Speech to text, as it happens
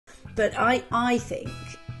But I think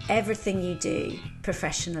everything you do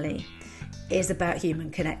professionally is about human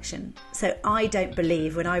connection. So I don't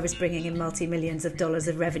believe, when I was bringing in multi-millions of dollars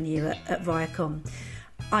of revenue at Viacom,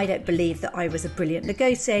 I don't believe that I was a brilliant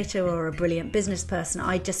negotiator or a brilliant business person.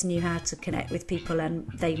 I just knew how to connect with people, and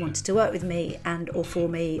they wanted to work with me or for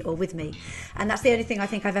me or with me. And that's the only thing I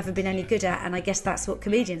think I've ever been any good at. And I guess that's what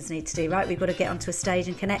comedians need to do, right? We've got to get onto a stage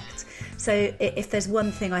and connect. So if there's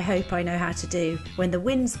one thing I hope I know how to do when the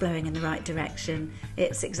wind's blowing in the right direction,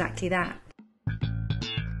 it's exactly that.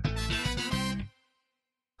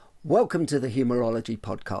 Welcome to the Humourology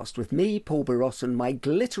Podcast with me, Paul Boross, and my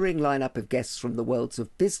glittering lineup of guests from the worlds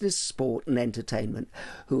of business, sport and entertainment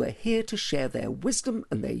who are here to share their wisdom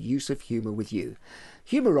and their use of humour with you.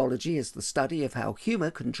 Humourology is the study of how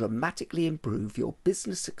humour can dramatically improve your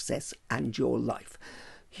business success and your life.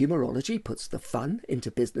 Humourology puts the fun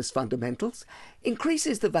into business fundamentals,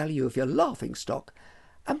 increases the value of your laughing stock,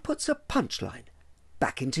 and puts a punchline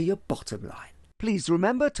back into your bottom line. Please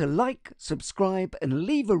remember to like, subscribe and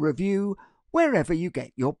leave a review wherever you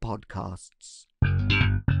get your podcasts.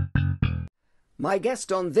 My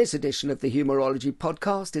guest on this edition of the Humourology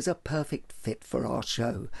Podcast is a perfect fit for our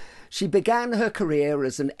show. She began her career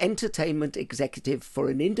as an entertainment executive for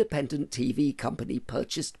an independent TV company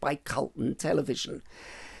purchased by Carlton Television.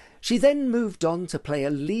 She then moved on to play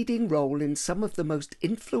a leading role in some of the most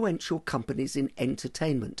influential companies in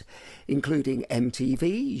entertainment, including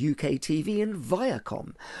MTV, UKTV and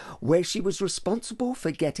Viacom, where she was responsible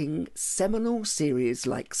for getting seminal series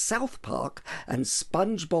like South Park and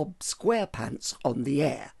SpongeBob SquarePants on the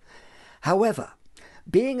air. However,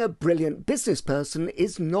 being a brilliant business person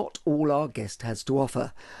is not all our guest has to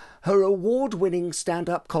offer. Her award-winning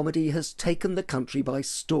stand-up comedy has taken the country by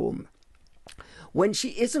storm. When she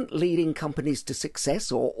isn't leading companies to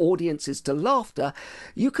success or audiences to laughter,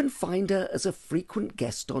 you can find her as a frequent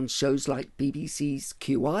guest on shows like BBC's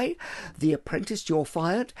QI, The Apprentice You're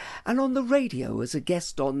Fired, and on the radio as a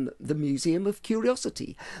guest on The Museum of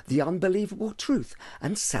Curiosity, The Unbelievable Truth,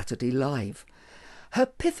 and Saturday Live. Her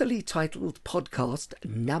pithily titled podcast,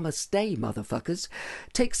 Namaste Motherfuckers,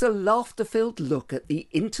 takes a laughter-filled look at the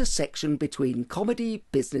intersection between comedy,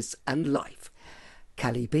 business and life.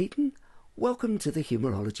 Cally Beaton, welcome to the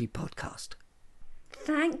Humourology Podcast.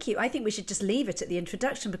 Thank you. I think we should just leave it at the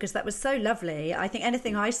introduction because that was so lovely. I think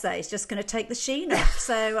anything I say is just going to take the sheen off.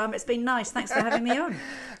 So it's been nice. Thanks for having me on.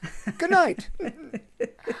 Good night.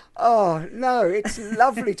 Oh, no, it's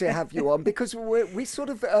lovely to have you on because we sort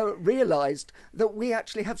of realised that we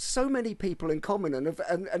actually have so many people in common and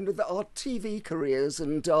that our TV careers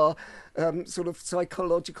and our sort of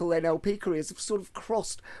psychological NLP careers have sort of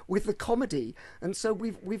crossed with the comedy. And so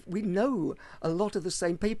we know a lot of the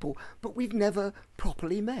same people, but we've never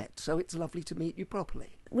properly met. So it's lovely to meet you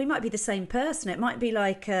properly. We might be the same person. It might be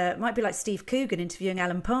like Steve Coogan interviewing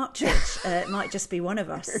Alan Partridge. It might just be one of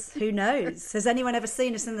us. Who knows? Has anyone ever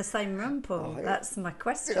seen us in the same room, Paul? That's my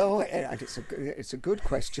question. Oh, and it's a good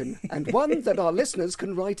question, and one that our listeners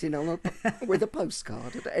can write in with a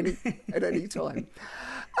postcard at any time.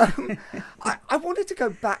 I wanted to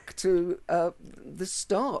go back to the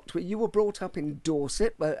start, where you were brought up in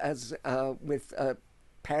Dorset as with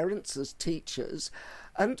parents as teachers.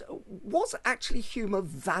 And was actually humour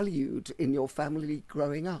valued in your family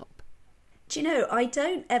growing up? Do you know, I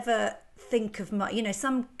don't ever think of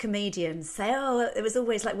some comedians say, oh, it was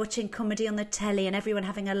always like watching comedy on the telly and everyone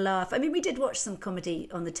having a laugh. I mean, we did watch some comedy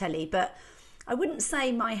on the telly, but I wouldn't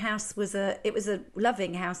say my house was a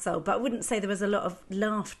loving household, but I wouldn't say there was a lot of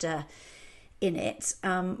laughter in it.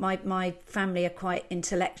 My family are quite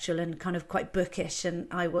intellectual and kind of quite bookish, and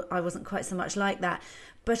I wasn't quite so much like that.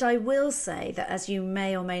 But I will say that, as you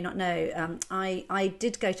may or may not know, I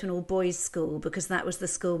did go to an all-boys school because that was the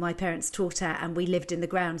school my parents taught at, and we lived in the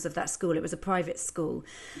grounds of that school. It was a private school,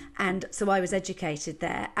 and so I was educated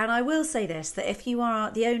there. And I will say this, that if you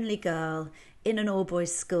are the only girl in an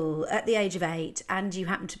all-boys school at the age of 8 and you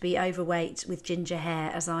happen to be overweight with ginger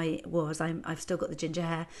hair, as I was, I've still got the ginger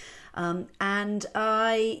hair, you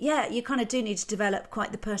kind of do need to develop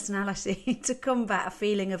quite the personality to combat a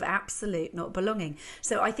feeling of absolute not belonging.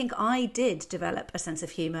 So I think I did develop a sense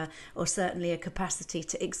of humour, or certainly a capacity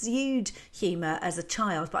to exude humour as a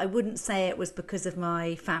child, but I wouldn't say it was because of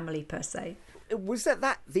my family per se. Was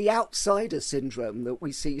that the outsider syndrome that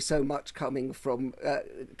we see so much coming from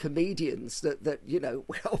comedians, that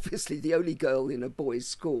we're obviously the only girl in a boys'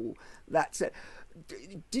 school, that's it.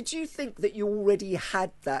 Did you think that you already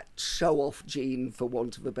had that show-off gene, for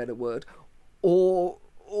want of a better word, or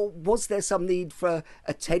was there some need for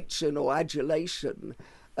attention or adulation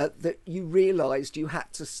that you realised you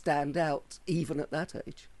had to stand out even at that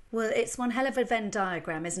age? Well, it's one hell of a Venn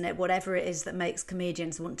diagram, isn't it? Whatever it is that makes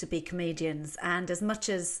comedians want to be comedians. And as much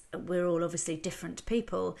as we're all obviously different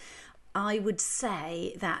people, I would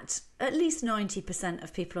say that at least 90%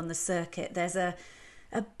 of people on the circuit, there's a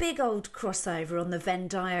big old crossover on the Venn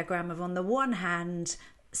diagram of, on the one hand,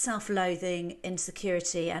 self-loathing,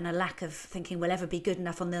 insecurity, and a lack of thinking we'll ever be good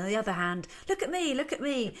enough. On the other hand, look at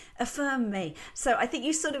me, affirm me. So I think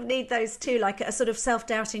you sort of need those two, like a sort of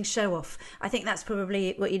self-doubting show-off. I think that's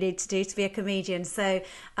probably what you need to do to be a comedian. So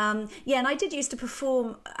yeah, and I did used to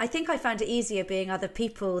perform. I think I found it easier being other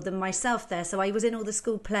people than myself there. So I was in all the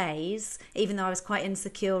school plays, even though I was quite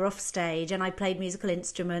insecure off stage, and I played musical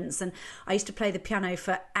instruments, and I used to play the piano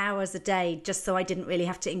for hours a day just so I didn't really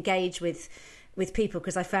have to engage with people,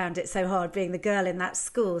 because I found it so hard being the girl in that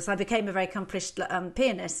school. So I became a very accomplished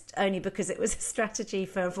pianist only because it was a strategy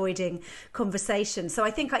for avoiding conversation. So I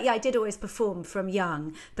think, I did always perform from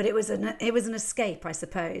young, but it was an escape, I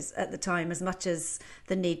suppose, at the time, as much as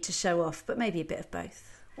the need to show off, but maybe a bit of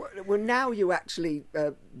both. Well, now you actually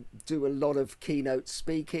do a lot of keynote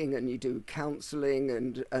speaking, and you do counselling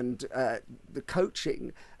and the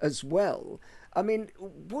coaching as well. I mean,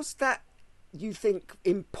 was that, you think,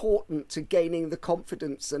 important to gaining the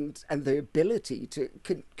confidence and the ability to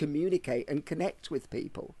communicate and connect with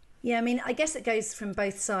people? Yeah, I mean, I guess it goes from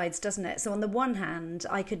both sides, doesn't it? So on the one hand,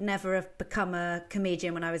 I could never have become a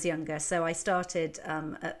comedian when I was younger. So I started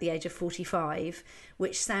at the age of 45,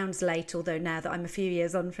 which sounds late, although now that I'm a few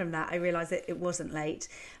years on from that, I realise it wasn't late.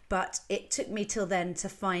 But it took me till then to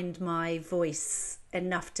find my voice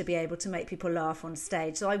enough to be able to make people laugh on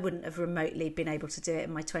stage. So I wouldn't have remotely been able to do it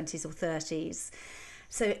in my 20s or 30s.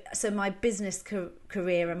 So my business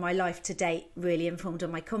career and my life to date really informed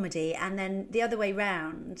on my comedy. And then the other way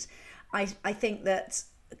round, I think that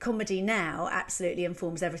comedy now absolutely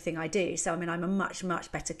informs everything I do. So I mean, I'm a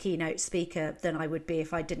much better keynote speaker than I would be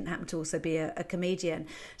if I didn't happen to also be a comedian.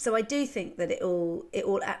 So I do think that it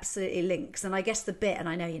all absolutely links. And I guess the bit, and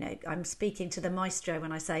I know, I'm speaking to the maestro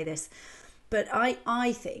when I say this, but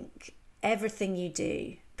I think everything you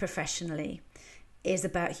do professionally is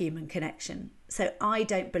about human connection. So I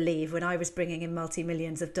don't believe, when I was bringing in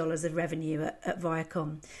multi-millions of dollars of revenue at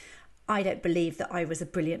Viacom, I don't believe that I was a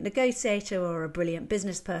brilliant negotiator or a brilliant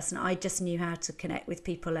business person. I just knew how to connect with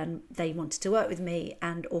people, and they wanted to work with me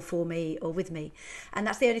or for me or with me. And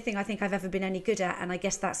that's the only thing I think I've ever been any good at. And I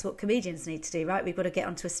guess that's what comedians need to do, right? We've got to get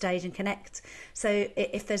onto a stage and connect. So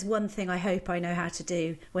if there's one thing I hope I know how to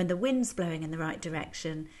do when the wind's blowing in the right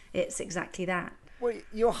direction, it's exactly that. Well,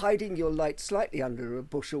 you're hiding your light slightly under a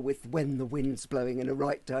bushel with when the wind's blowing in the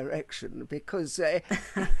right direction, because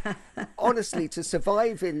honestly, to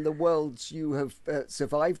survive in the worlds you have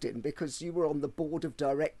survived in, because you were on the board of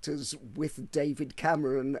directors with David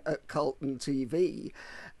Cameron at Carlton TV,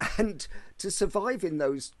 and to survive in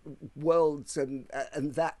those worlds and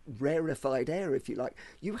that rarefied air, if you like,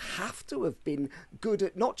 you have to have been good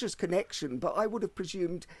at not just connection, but I would have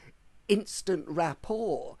presumed instant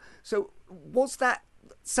rapport. So was that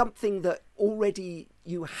something that already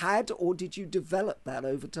you had, or did you develop that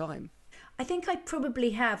over time? I think I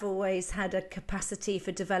probably have always had a capacity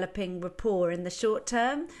for developing rapport in the short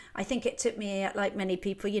term. I think it took me, like many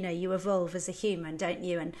people, you evolve as a human, don't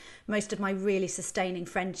you? And most of my really sustaining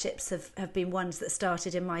friendships have been ones that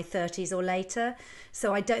started in my 30s or later.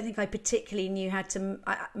 So I don't think I particularly knew how to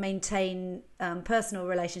maintain personal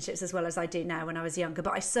relationships as well as I do now when I was younger.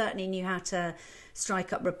 But I certainly knew how to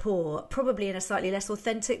strike up rapport, probably in a slightly less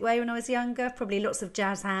authentic way when I was younger. Probably lots of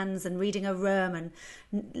jazz hands and reading a room and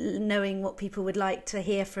knowing what people would like to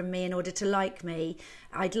hear from me in order to like me.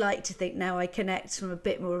 I'd like to think now I connect from a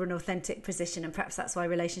bit more of an authentic position, and perhaps that's why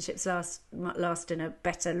relationships last in a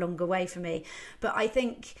better, longer way for me. But I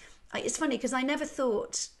think it's funny because I never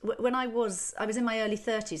thought, when I was in my early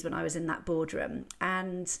 30s when I was in that boardroom,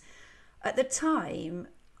 and at the time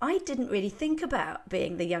I didn't really think about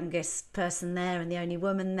being the youngest person there and the only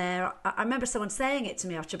woman there. I remember someone saying it to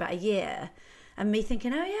me after about a year and me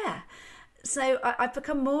thinking, oh yeah. So I've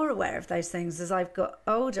become more aware of those things as I've got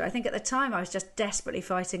older. I think at the time I was just desperately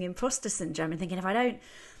fighting imposter syndrome and thinking, if I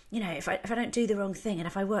don't do the wrong thing and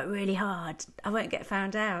if I work really hard, I won't get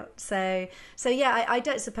found out. So yeah, I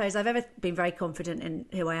don't suppose I've ever been very confident in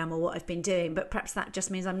who I am or what I've been doing, but perhaps that just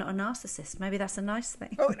means I'm not a narcissist. Maybe that's a nice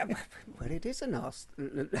thing. Oh, well, it is a nice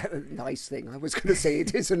thing. I was going to say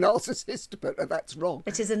it is a narcissist, but that's wrong.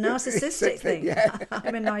 It is a narcissistic thing. Yeah.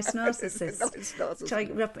 I'm a nice narcissist. Nice narcissist. Try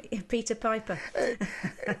Peter Piper.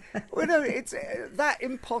 Well, no, it's that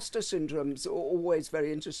imposter syndrome's always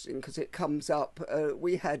very interesting because it comes up.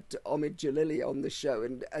 We had had Omid Jalili on the show,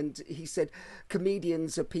 and he said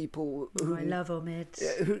comedians are people who... I love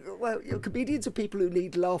Omid. Comedians are people who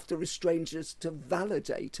need laughter as strangers to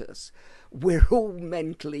validate us. We're all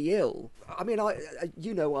mentally ill. I mean,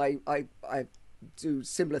 I do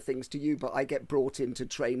similar things to you, but I get brought in to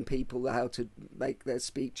train people how to make their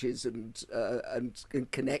speeches and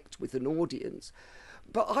connect with an audience.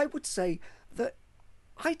 But I would say that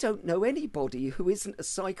I don't know anybody who isn't a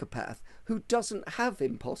psychopath who doesn't have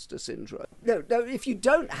imposter syndrome. No, if you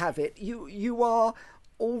don't have it, you are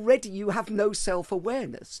already, you have no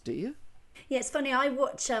self-awareness, do you? Yeah, it's funny, I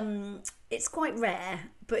watch, it's quite rare,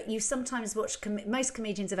 but you sometimes watch, most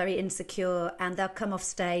comedians are very insecure and they'll come off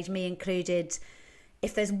stage, me included.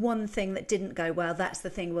 If there's one thing that didn't go well, that's the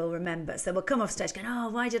thing we'll remember. So we'll come off stage going, oh,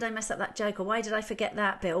 why did I mess up that joke? Or why did I forget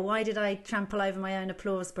that bit? Or why did I trample over my own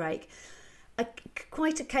applause break?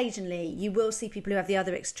 Quite occasionally, you will see people who have the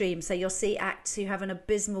other extreme. So you'll see acts who have an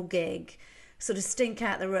abysmal gig sort of stink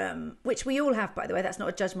out the room, which we all have, by the way. That's not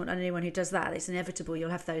a judgment on anyone who does that. It's inevitable.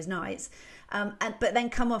 You'll have those nights. But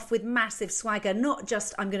then come off with massive swagger, not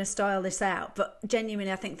just I'm going to style this out, but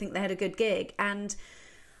genuinely I think they had a good gig. And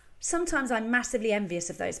sometimes I'm massively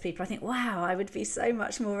envious of those people. I think, wow, I would be so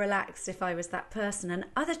much more relaxed if I was that person. And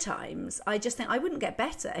other times, I just think I wouldn't get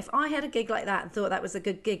better. If I had a gig like that and thought that was a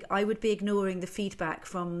good gig, I would be ignoring the feedback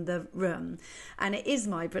from the room. And it is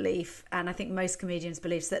my belief, and I think most comedians'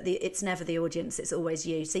 beliefs, that it's never the audience, it's always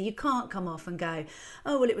you. So you can't come off and go,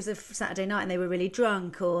 oh, well, it was a Saturday night and they were really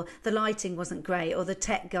drunk, or the lighting wasn't great, or the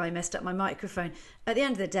tech guy messed up my microphone. At the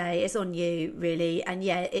end of the day, it's on you, really. And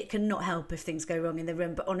yeah, it can not help if things go wrong in the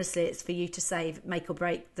room, but honestly, it's for you to save, make or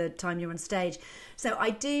break the time you're on stage. So I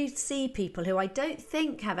do see people who I don't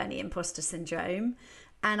think have any imposter syndrome,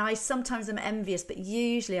 and I sometimes am envious, but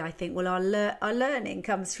usually I think, well, our learning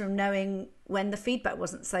comes from knowing when the feedback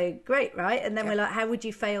wasn't so great, right? And then we're like, how would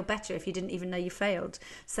you fail better if you didn't even know you failed?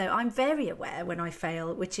 So I'm very aware when I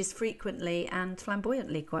fail, which is frequently and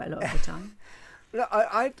flamboyantly quite a lot of the time. No,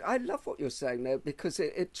 I love what you're saying there, because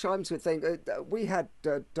it chimes with things. We had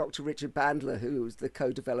Dr. Richard Bandler, who was the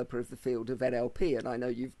co-developer of the field of NLP, and I know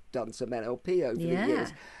you've done some NLP over the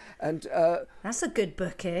years. And that's a good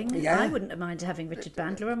booking. Yeah. I wouldn't mind having Richard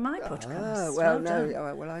Bandler on my podcast.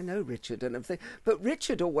 Well, I know Richard and everything. But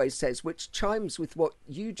Richard always says, which chimes with what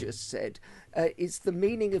you just said, is the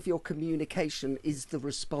meaning of your communication is the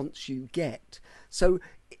response you get. So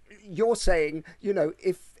you're saying,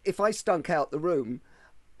 if I stunk out the room,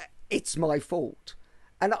 it's my fault.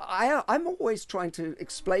 And I'm always trying to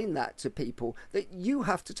explain that to people, that you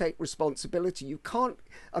have to take responsibility. You can't,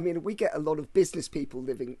 we get a lot of business people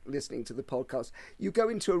listening to the podcast. You go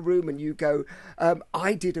into a room and you go,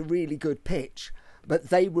 I did a really good pitch, but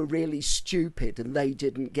they were really stupid and they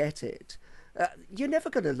didn't get it. You're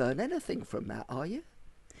never going to learn anything from that, are you?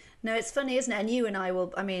 No, it's funny, isn't it? And you and I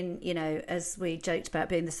will, as we joked about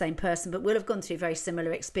being the same person, but we'll have gone through very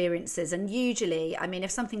similar experiences. And usually,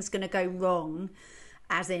 if something's going to go wrong,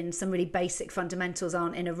 as in some really basic fundamentals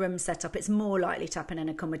aren't in a room setup, it's more likely to happen in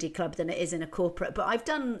a comedy club than it is in a corporate. But I've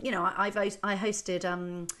done, I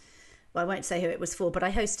hosted, I won't say who it was for, but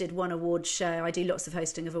I hosted one award show. I do lots of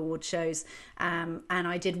hosting of award shows. And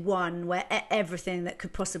I did one where everything that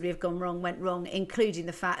could possibly have gone wrong went wrong, including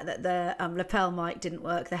the fact that the lapel mic didn't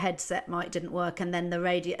work, the headset mic didn't work, and then the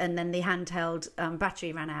radio, and then the handheld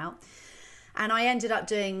battery ran out. And I ended up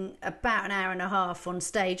doing about an hour and a half on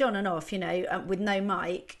stage, on and off, with no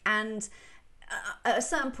mic. And at a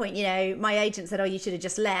certain point, my agent said, oh, you should have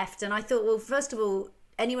just left. And I thought, well, first of all,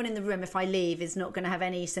 anyone in the room, if I leave, is not going to have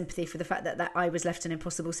any sympathy for the fact that I was left in an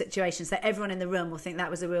impossible situation. So everyone in the room will think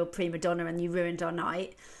that was a real prima donna and you ruined our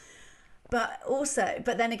night. But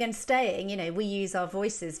then again, staying, we use our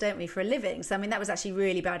voices, don't we, for a living. So, that was actually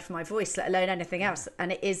really bad for my voice, let alone anything else.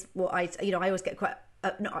 And it is what I always get quite,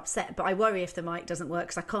 not upset, but I worry if the mic doesn't work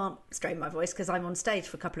because I can't strain my voice because I'm on stage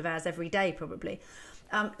for a couple of hours every day, probably.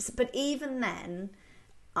 But even then,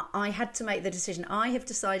 I had to make the decision. I have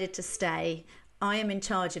decided to stay. I am in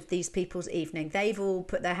charge of these people's evening. They've all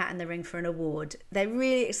put their hat in the ring for an award. They're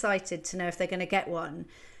really excited to know if they're going to get one.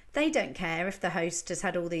 They don't care if the host has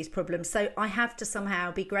had all these problems. So I have to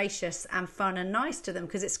somehow be gracious and fun and nice to them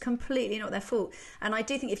because it's completely not their fault. And I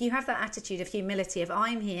do think if you have that attitude of humility, if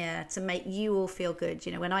I'm here to make you all feel good,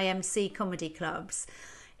 when I MC comedy clubs,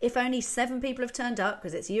 if only 7 people have turned up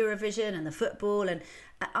because it's Eurovision and the football, and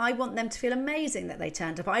I want them to feel amazing that they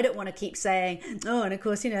turned up. I don't want to keep saying, oh, and of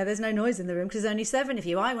course, there's no noise in the room because there's only 7 of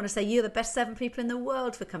you. I want to say you're the best 7 people in the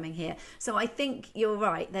world for coming here. So I think you're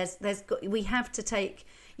right. We have to take,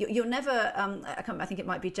 you're never, I think it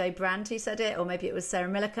might be Joe Brand who said it, or maybe it was Sarah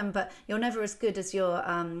Millican, but you're never as good as your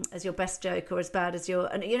best joke or as bad as you're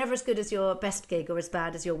never as good as your best gig or as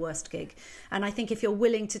bad as your worst gig. And I think if you're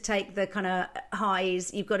willing to take the kind of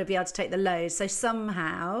highs, you've got to be able to take the lows. So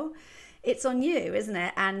somehow it's on you, isn't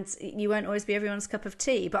it? And you won't always be everyone's cup of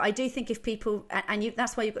tea. But I do think if people,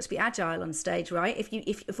 that's why you've got to be agile on stage, right?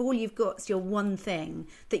 If all you've got is your one thing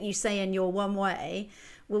that you say in your one way,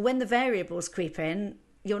 well, when the variables creep in,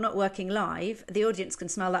 you're not working live, the audience can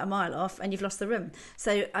smell that a mile off and you've lost the room.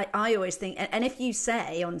 So I always think, and if you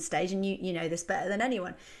say on stage, and you know this better than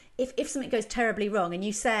anyone, if something goes terribly wrong and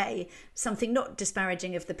you say something not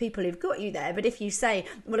disparaging of the people who've got you there, but if you say,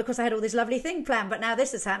 well, of course I had all this lovely thing planned, but now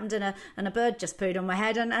this has happened and a bird just pooed on my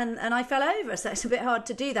head and I fell over, so it's a bit hard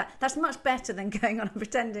to do that. That's much better than going on and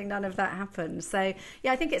pretending none of that happened. So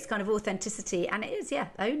yeah, I think it's kind of authenticity, and it is,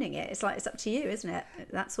 owning it. It's like, it's up to you, isn't it?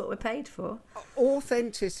 That's what we're paid for.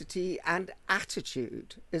 Authenticity and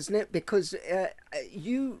attitude, isn't it? Because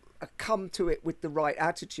you come to it with the right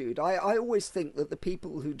attitude. I always think that the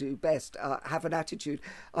people who do best have an attitude.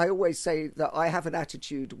 I always say that I have an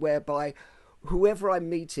attitude whereby whoever I'm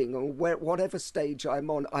meeting or whatever stage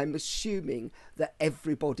I'm on, I'm assuming that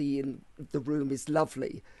everybody in the room is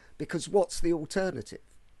lovely, because what's the alternative?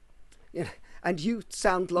 You know, and you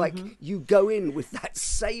sound like you go in with that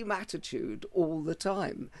same attitude all the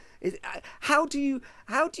time. How do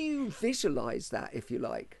you visualize that, if you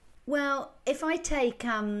like? Well, if I take,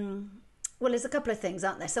 well, there's a couple of things,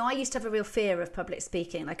 aren't there? So I used to have a real fear of public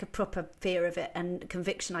speaking, like a proper fear of it, and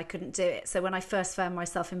conviction I couldn't do it. So when I first found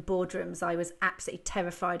myself in boardrooms, I was absolutely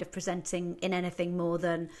terrified of presenting in anything more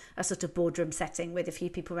than a sort of boardroom setting with a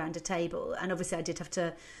few people around a table. And obviously I did have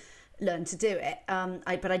to learn to do it,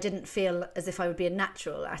 but I didn't feel as if I would be a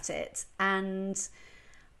natural at it. And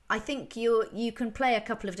I think you can play a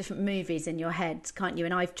couple of different movies in your head, can't you?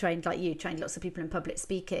 And I've trained lots of people in public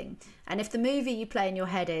speaking. And if the movie you play in your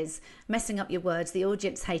head is messing up your words, the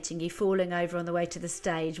audience hating you, falling over on the way to the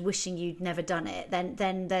stage, wishing you'd never done it,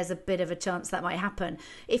 then there's a bit of a chance that might happen.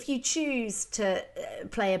 If you choose to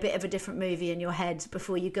play a bit of a different movie in your head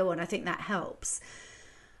before you go on, I think that helps.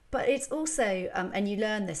 But it's also, and you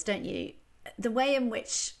learn this, don't you? The way in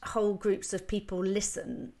which whole groups of people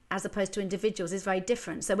listen as opposed to individuals is very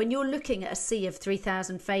different. So when you're looking at a sea of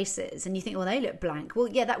 3,000 faces and you think, well, they look blank. Well,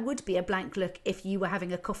 yeah, that would be a blank look if you were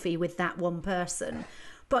having a coffee with that one person,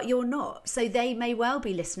 but you're not. So they may well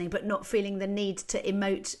be listening, but not feeling the need to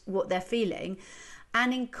emote what they're feeling.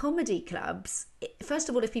 And in comedy clubs, first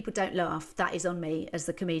of all, if people don't laugh, that is on me as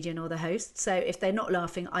the comedian or the host. So if they're not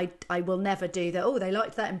laughing, I will never do that. Oh, they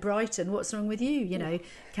liked that in Brighton. What's wrong with you? You know,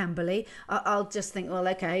 Camberley. I'll just think, well,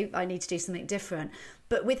 okay, I need to do something different.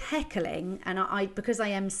 But with heckling, and I because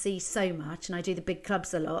I MC so much and I do the big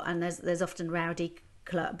clubs a lot, and there's often rowdy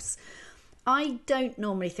clubs, I don't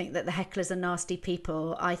normally think that the hecklers are nasty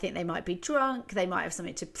people. I think they might be drunk, they might have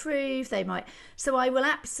something to prove, so I will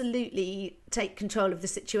absolutely take control of the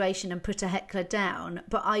situation and put a heckler down,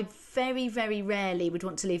 but I very, very rarely would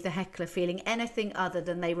want to leave the heckler feeling anything other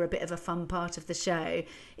than they were a bit of a fun part of the show.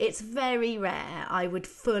 It's very rare I would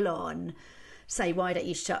full on say, why don't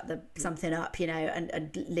you shut something up, you know,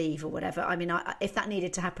 and leave or whatever. I mean, if that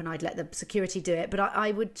needed to happen, I'd let the security do it, but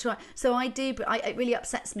I would try. So I do, but it really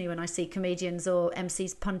upsets me when I see comedians or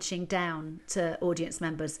MCs punching down to audience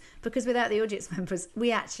members, because without the audience members, we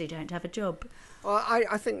actually don't have a job.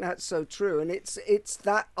 I think that's so true, and it's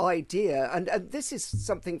that idea, and this is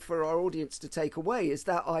something for our audience to take away, is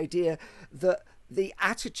that idea that the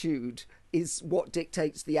attitude is what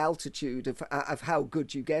dictates the altitude of how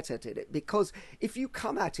good you get at it. Because if you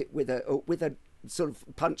come at it with a sort of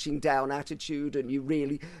punching down attitude and you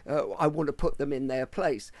really, I want to put them in their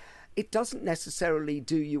place, it doesn't necessarily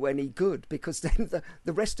do you any good, because then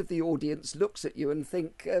the rest of the audience looks at you and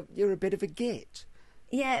think you're a bit of a git.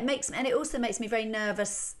 Yeah, it also makes me very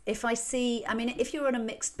nervous if I see, I mean, if you're on a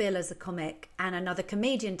mixed bill as a comic and another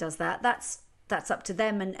comedian does that, that's up to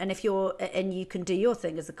them, and if you can do your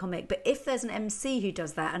thing as a comic. But if there's an MC who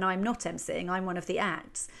does that and I'm not MCing, I'm one of the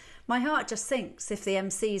acts, my heart just sinks if the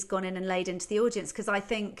MC's gone in and laid into the audience, because I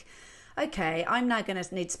think, okay, I'm now going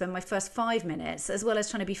to need to spend my first 5 minutes, as well as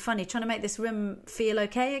trying to be funny, trying to make this room feel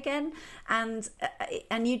okay again, and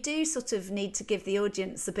you do sort of need to give the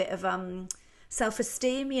audience a bit of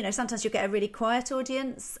self-esteem. You know, sometimes you'll get a really quiet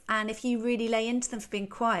audience, and if you really lay into them for being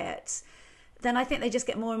quiet, then I think they just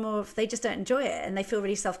get more and more they just don't enjoy it, and they feel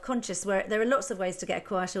really self-conscious, where there are lots of ways to get a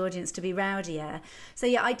quiet audience to be rowdier. So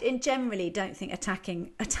yeah, I generally don't think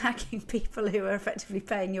attacking people who are effectively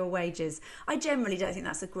paying your wages, I generally don't think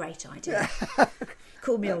that's a great idea.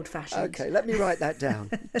 Call me old-fashioned. Okay, let me write that down.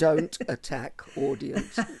 Don't attack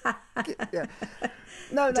audience. Yeah.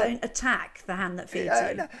 No. Don't attack the hand that feeds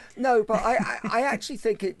you. No, but I actually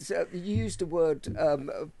think it's you used a word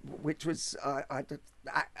which was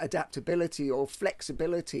adaptability or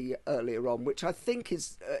flexibility earlier on, which I think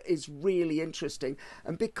is really interesting.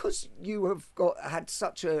 And because you have had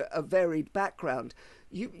such a varied background,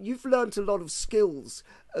 you've learned a lot of skills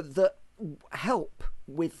that help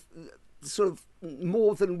with sort of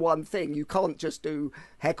more than one thing. You can't just do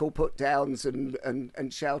heckle put downs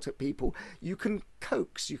and shout at people. You can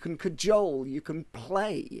coax, you can cajole, you can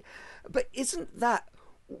play. But isn't that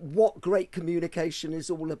what great communication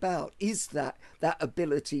is all about? Is that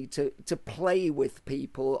ability to play with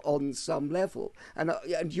people on some level? And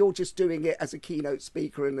you're just doing it as a keynote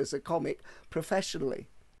speaker and as a comic professionally.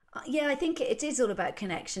 Yeah, I think it is all about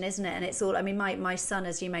connection, isn't it? And it's all, I mean, my son,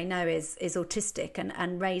 as you may know, is autistic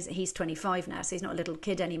and he's 25 now, so he's not a little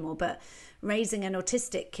kid anymore, but raising an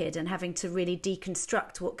autistic kid and having to really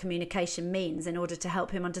deconstruct what communication means in order to help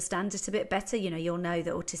him understand it a bit better. You know, you'll know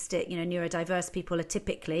that autistic, neurodiverse people are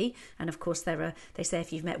typically, and of course they say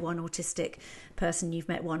if you've met one autistic person, you've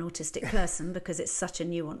met one autistic person, because it's such a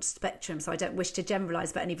nuanced spectrum. So I don't wish to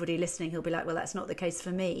generalise, but anybody listening who'll be like, well, that's not the case for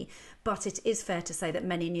me. But it is fair to say that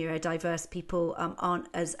many neurodiverse people aren't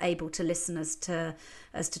as able to listen as to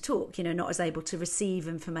talk, not as able to receive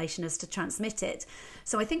information as to transmit it.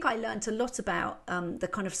 So I think I learned a lot about the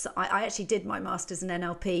kind of, I actually did my master's in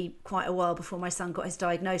NLP quite a while before my son got his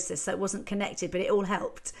diagnosis, so it wasn't connected, but it all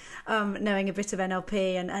helped, knowing a bit of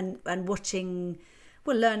NLP and watching,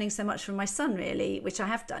 well, learning so much from my son, really, which I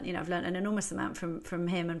have done. I've learned an enormous amount from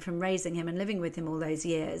him and from raising him and living with him all those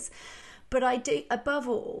years. But I do, above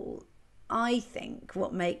all, I think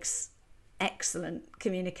what makes excellent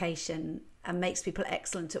communication and makes people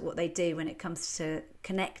excellent at what they do when it comes to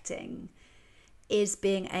connecting is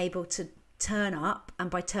being able to turn up, and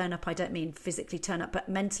by turn up I don't mean physically turn up, but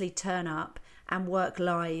mentally turn up and work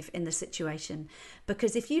live in the situation.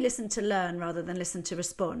 Because if you listen to learn rather than listen to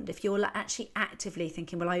respond, if you're actually actively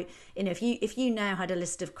thinking, well, if you now had a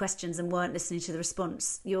list of questions and weren't listening to the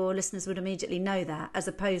response, your listeners would immediately know that, as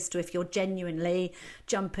opposed to if you're genuinely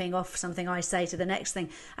jumping off something I say to the next thing.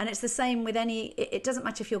 And it's the same with it doesn't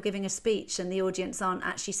matter if you're giving a speech and the audience aren't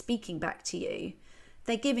actually speaking back to you.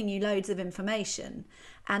 They're giving you loads of information.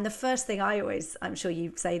 And the first thing I'm sure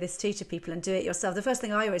you say this too to people and do it yourself, the first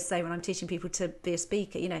thing I always say when I'm teaching people to be a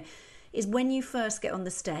speaker, is when you first get on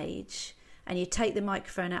the stage and you take the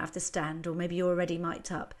microphone out of the stand, or maybe you're already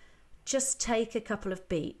mic'd up, just take a couple of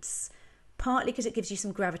beats, partly because it gives you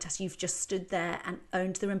some gravitas. You've just stood there and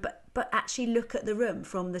owned the room, but actually look at the room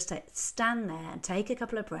from the stage. Stand there and take a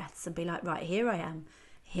couple of breaths and be like, right, here I am,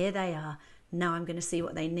 here they are. Now I'm going to see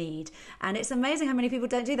what they need. And it's amazing how many people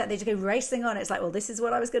don't do that. They just go racing on. It's like, well, this is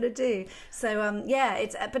what I was going to do. So,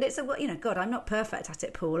 God, I'm not perfect at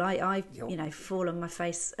it, Paul. I fall on my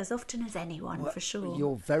face as often as anyone, for sure.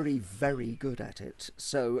 You're very, very good at it.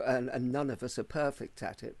 So, and none of us are perfect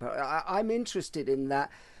at it. But I'm interested in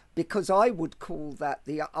that, because I would call that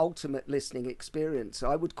the ultimate listening experience.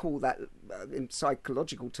 I would call that, in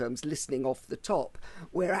psychological terms, listening off the top,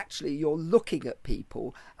 where actually you're looking at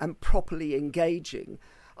people and properly engaging.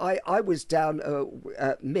 I was down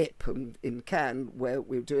at MIP in Cannes, where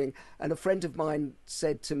we were doing, and a friend of mine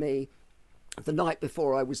said to me the night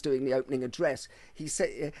before I was doing the opening address, he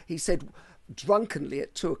said drunkenly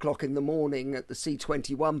at 2:00 in the morning at the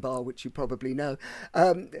C21 bar, which you probably know,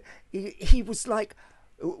 he was like,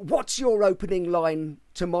 what's your opening line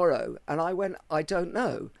tomorrow? And I went, I don't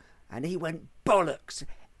know. And he went, bollocks.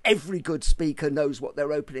 Every good speaker knows what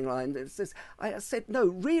their opening line is. I said, no,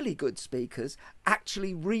 really good speakers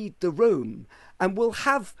actually read the room and will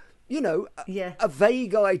have, a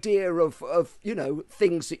vague idea of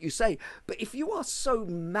things that you say. But if you are so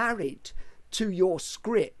married to your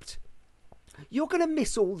script, you're going to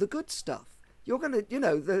miss all the good stuff. You're going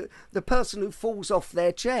to, the person who falls off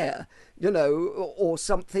their chair, or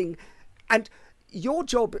something. And your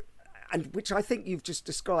job, and which I think you've just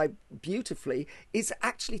described beautifully, is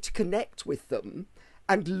actually to connect with them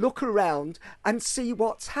and look around and see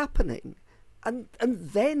what's happening. And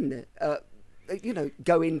then,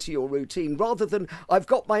 go into your routine, rather than, I've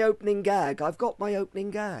got my opening gag.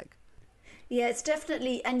 Yeah, it's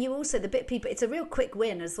definitely, and you also, the bit people, it's a real quick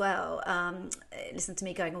win as well. Listen to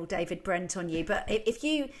me going all David Brent on you, but if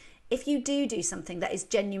you do something that is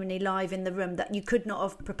genuinely live in the room that you could not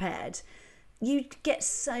have prepared, you get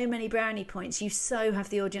so many brownie points. You so have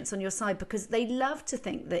the audience on your side because they love to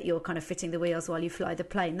think that you're kind of fitting the wheels while you fly the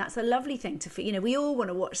plane. That's a lovely thing to, we all want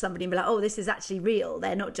to watch somebody and be like, oh, this is actually real.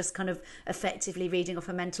 They're not just kind of effectively reading off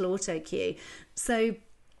a mental auto cue. So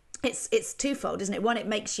it's twofold, isn't it? One, it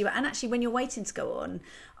makes you, and actually when you're waiting to go on,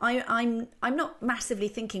 I'm not massively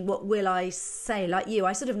thinking what will I say. Like you,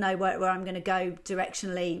 I sort of know where I'm going to go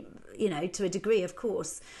directionally, to a degree, of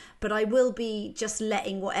course, but I will be just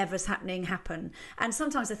letting whatever's happening happen. And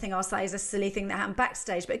sometimes the thing I'll say is a silly thing that happened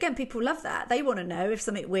backstage, but again, people love that. They want to know if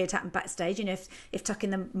something weird happened backstage. If tucking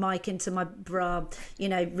the mic into my bra,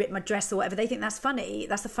 ripped my dress or whatever, they think that's funny.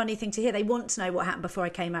 That's a funny thing to hear. They want to know what happened before I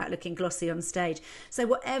came out looking glossy on stage. So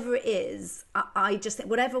whatever it is, I just think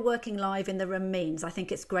whatever working live in the room means, I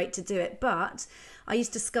think it's great to do it. But I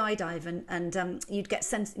used to skydive and you'd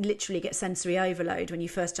literally get sensory overload when you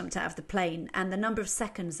first jumped out of the plane, and the number of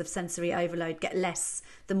seconds of sensory overload get less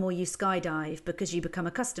the more you skydive because you become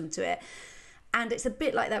accustomed to it. And it's a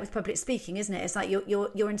bit like that with public speaking, isn't it? It's like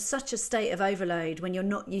you're in such a state of overload when you're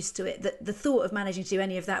not used to it that the thought of managing to do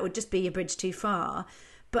any of that would just be a bridge too far.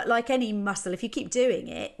 But like any muscle, if you keep doing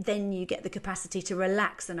it, then you get the capacity to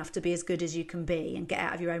relax enough to be as good as you can be and get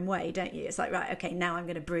out of your own way, don't you? It's like, right, okay, now I'm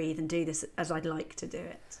going to breathe and do this as I'd like to do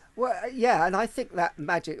it. Well, yeah, and I think that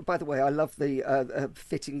magic, by the way, I love the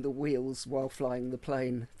fitting the wheels while flying the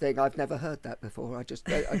plane thing. I've never heard that before. I just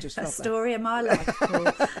love that. A story of my life,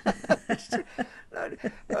 Paul.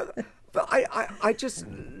 But I just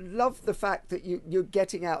love the fact that you're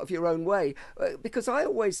getting out of your own way, because I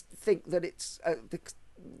always think that it's...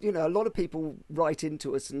 a lot of people write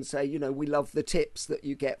into us and say, we love the tips that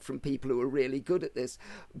you get from people who are really good at this.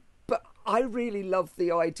 But I really love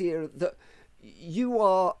the idea that you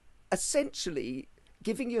are essentially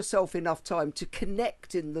giving yourself enough time to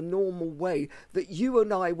connect in the normal way that you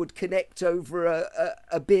and I would connect over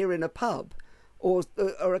a beer in a pub or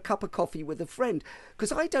a cup of coffee with a friend.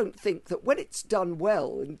 Because I don't think that when it's done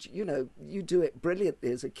well, and, you do it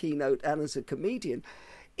brilliantly as a keynote and as a comedian,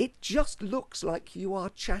 it just looks like you are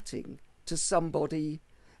chatting to somebody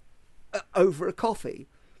over a coffee.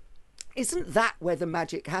 Isn't that where the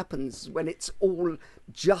magic happens, when it's all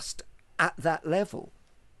just at that level?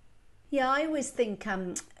 Yeah, I always think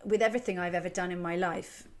with everything I've ever done in my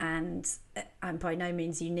life, and I'm by no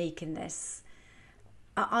means unique in this,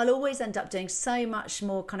 I'll always end up doing so much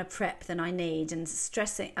more kind of prep than I need and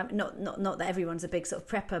stressing. Not that everyone's a big sort of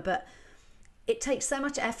prepper, but it takes so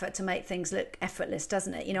much effort to make things look effortless,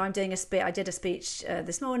 doesn't it? I'm doing I did a speech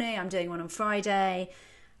this morning, I'm doing one on Friday,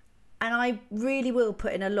 and I really will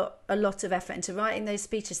put in a lot of effort into writing those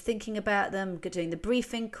speeches, thinking about them, doing the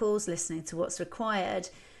briefing calls, listening to what's required.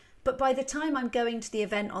 But by the time I'm going to the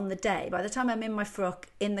event on the day, by the time I'm in my frock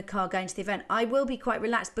in the car going to the event, I will be quite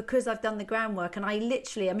relaxed because I've done the groundwork. And I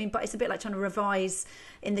literally, but it's a bit like trying to revise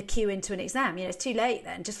in the queue into an exam. It's too late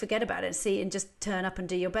then. Just forget about it and just turn up and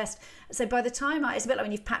do your best. So by the time it's a bit like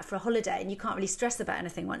when you've packed for a holiday and you can't really stress about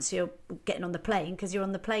anything once you're getting on the plane because you're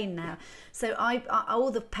on the plane now. So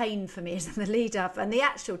all the pain for me is in the lead up, and the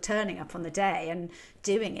actual turning up on the day and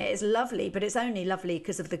doing it is lovely, but it's only lovely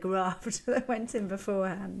because of the graft that went in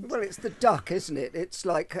beforehand. Well, it's the duck, isn't it? It's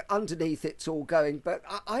like underneath it's all going. But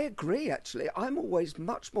I agree, actually. I'm always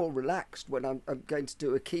much more relaxed when I'm going to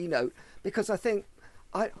do a keynote because I think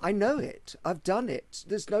I know it. I've done it.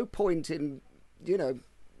 There's no point in,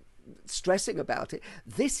 stressing about it.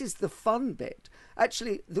 This is the fun bit.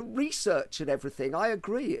 Actually, the research and everything, I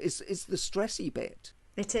agree, is the stressy bit.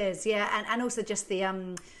 It is, yeah. And also just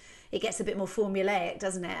the... it gets a bit more formulaic,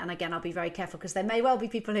 doesn't it? And again, I'll be very careful because there may well be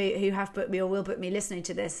people who have booked me or will book me listening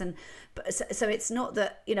to this. So it's not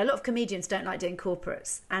that, a lot of comedians don't like doing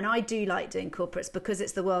corporates. And I do like doing corporates because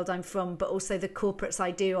it's the world I'm from, but also the corporates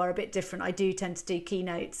I do are a bit different. I do tend to do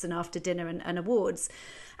keynotes and after dinner and awards.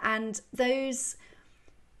 And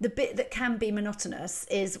the bit that can be monotonous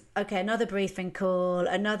is, okay, another briefing call,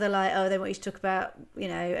 another they want you to talk about,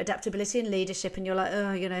 adaptability and leadership, and you're like,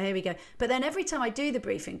 oh, here we go. But then every time I do the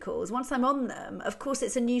briefing calls, once I'm on them, of course,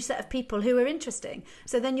 it's a new set of people who are interesting.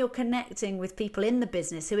 So then you're connecting with people in the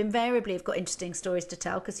business who invariably have got interesting stories to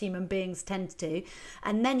tell because human beings tend to.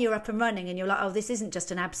 And then you're up and running and you're like, oh, this isn't just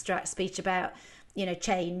an abstract speech about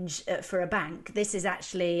change for a bank. This is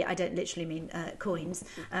actually, I don't literally mean coins,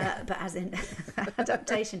 but as in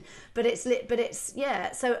adaptation. But it's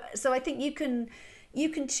yeah. So I think you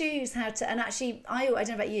can choose how to. And actually, I don't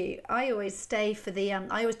know about you. I always stay for the.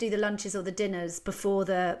 I always do the lunches or the dinners before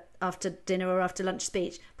the after dinner or after lunch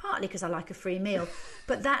speech, partly because I like a free meal,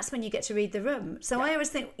 but that's when you get to read the room. So I always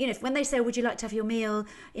think, when they say, would you like to have your meal,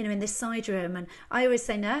 in this side room? And I always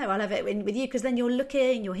say, no, I'll have it with you, because then you're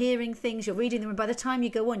looking, you're hearing things, you're reading them, and by the time you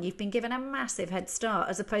go on, you've been given a massive head start,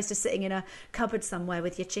 as opposed to sitting in a cupboard somewhere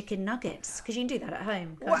with your chicken nuggets, because you can do that at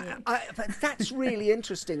home, can't you? But that's really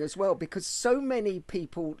interesting as well, because so many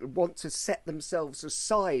people want to set themselves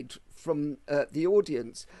aside from the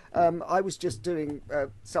audience. I was just doing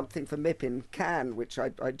something for MIP in Cannes, which I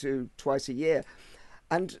do twice a year,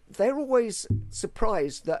 and they're always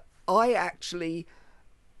surprised that I actually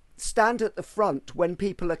stand at the front when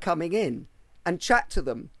people are coming in and chat to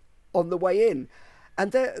them on the way in.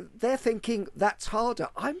 And they're thinking that's harder.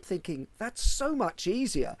 I'm thinking that's so much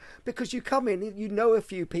easier, because you come in, you know a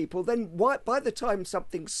few people, then by the time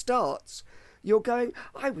something starts, you're going,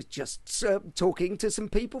 I was just talking to some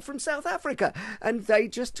people from South Africa and they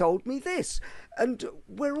just told me this. And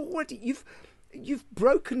we're already, you've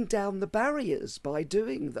broken down the barriers by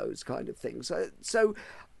doing those kind of things. So,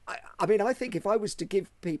 I think if I was to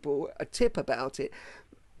give people a tip about it,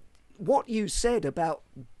 what you said about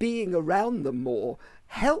being around them more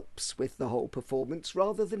helps with the whole performance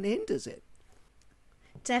rather than hinders it.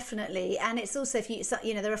 Definitely. And it's also,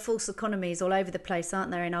 there are false economies all over the place,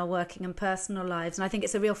 aren't there, in our working and personal lives. And I think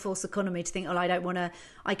it's a real false economy to think,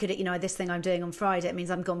 I could, this thing I'm doing on Friday, it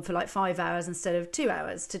means I'm gone for like 5 hours instead of 2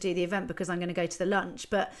 hours to do the event because I'm going to go to the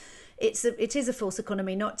lunch. But it is a false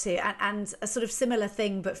economy not to. And a sort of similar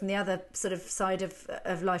thing, but from the other sort of side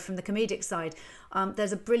of life, from the comedic side,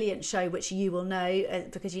 there's a brilliant show which you will know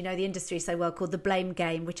because you know the industry so well, called The Blame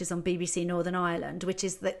Game, which is on BBC Northern Ireland, which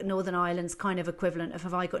is the Northern Ireland's kind of equivalent of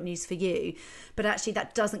Have I Got News for You? But actually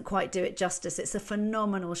that doesn't quite do it justice. It's a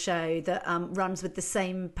phenomenal show that runs with the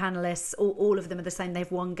same panellists. All of them are the same. They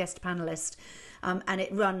have one guest panellist, and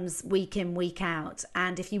it runs week in, week out.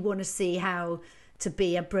 And if you want to see how to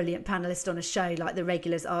be a brilliant panellist on a show, like the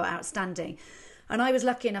regulars are outstanding. And I was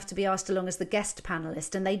lucky enough to be asked along as the guest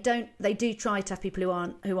panellist, and they do try to have people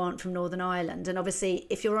who aren't from Northern Ireland. And obviously,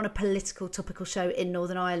 if you're on a political topical show in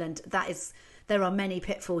Northern Ireland, there are many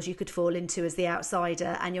pitfalls you could fall into as the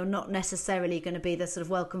outsider, and you're not necessarily going to be the sort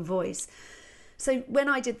of welcome voice. So when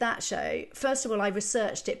I did that show, first of all, I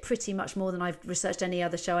researched it pretty much more than I've researched any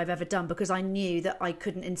other show I've ever done, because I knew that I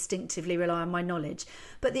couldn't instinctively rely on my knowledge.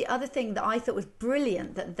 But the other thing that I thought was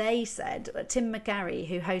brilliant that they said, Tim McGarry,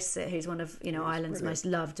 who hosts it, who's one of Ireland's most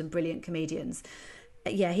loved and brilliant comedians.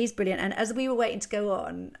 Yeah, he's brilliant. And as we were waiting to go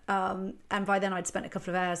on, and by then I'd spent a couple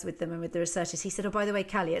of hours with them and with the researchers, he said, oh, by the way,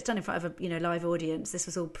 Cally, it's done in front of a live audience. This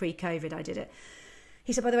was all pre-COVID, I did it.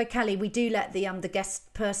 He said, by the way, Cally, we do let the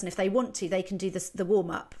guest person, if they want to, they can do the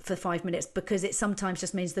warm-up for 5 minutes, because it sometimes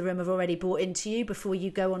just means the room have already bought into you before you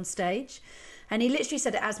go on stage. And he literally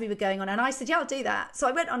said it as we were going on. And I said, yeah, I'll do that. So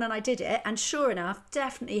I went on and I did it. And sure enough,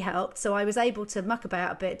 definitely helped. So I was able to muck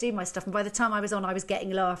about a bit, do my stuff. And by the time I was on, I was getting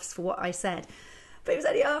laughs for what I said. But it was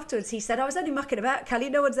only afterwards he said, I was only mucking about, Cally.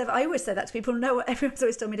 No one's ever... I always say that to people. No, everyone's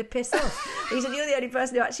always told me to piss off. He said, you're the only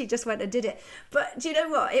person who actually just went and did it. But do you know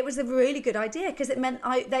what? It was a really good idea, because it meant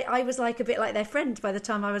I was like a bit like their friend by the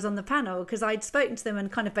time I was on the panel, because I'd spoken to them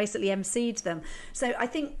and kind of basically emceed them. So I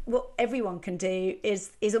think what everyone can do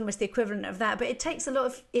is almost the equivalent of that. But it takes a lot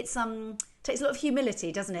of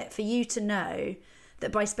humility, doesn't it, for you to know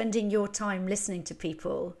that by spending your time listening to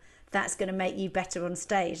people, that's going to make you better on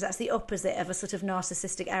stage. That's the opposite of a sort of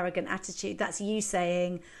narcissistic, arrogant attitude. That's you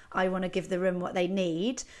saying, I want to give the room what they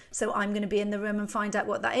need, so I'm going to be in the room and find out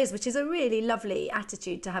what that is, which is a really lovely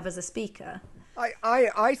attitude to have as a speaker.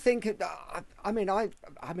 I think,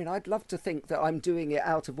 I'd love to think that I'm doing it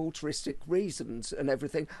out of altruistic reasons and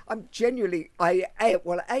everything. I'm genuinely,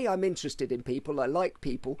 I'm interested in people, I like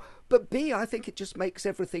people, but B, I think it just makes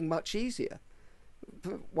everything much easier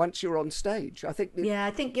once you're on stage. I think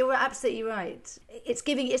you're absolutely right.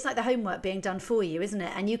 It's like the homework being done for you, isn't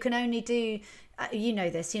it? And you can only do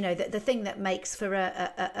the thing that makes for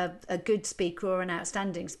a good speaker or an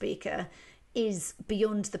outstanding speaker is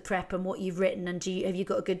beyond the prep and what you've written, and have you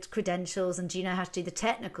got good credentials, and do you know how to do the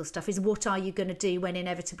technical stuff, is what are you going to do when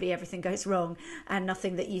inevitably everything goes wrong and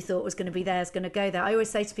nothing that you thought was going to be there is going to go there. I always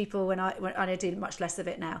say to people, when I do much less of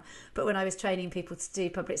it now, but when I was training people to do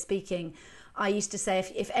public speaking, I used to say,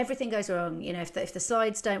 if everything goes wrong, if the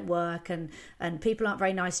slides don't work and people aren't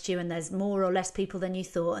very nice to you and there's more or less people than you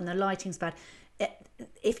thought and the lighting's bad,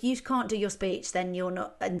 if you can't do your speech, then you're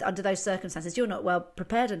not, and under those circumstances, you're not well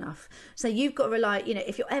prepared enough. So you've got to rely,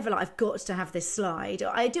 if you're ever like, I've got to have this slide.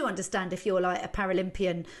 I do understand if you're like a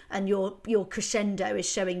Paralympian and your crescendo is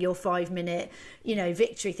showing your 5-minute,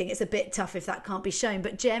 victory thing. It's a bit tough if that can't be shown.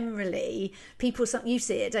 But generally, you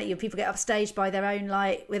see it, don't you? People get upstaged by their own,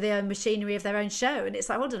 with their own machinery of their own show. And it's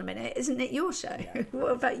like, hold on a minute, isn't it your show? Yeah.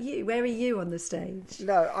 What about you? Where are you on the stage?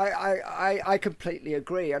 No, I completely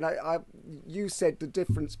agree. And you said the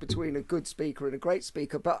difference between a good speaker and a great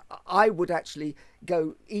speaker, but I would actually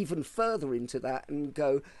go even further into that and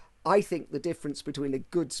go, I think the difference between a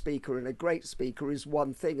good speaker and a great speaker is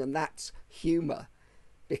one thing, and that's humour.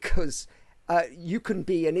 Because you can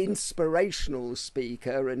be an inspirational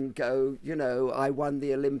speaker and go, I won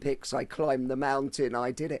the Olympics, I climbed the mountain,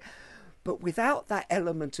 I did it. But without that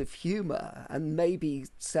element of humour and maybe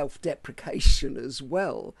self-deprecation as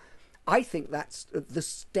well, I think that's the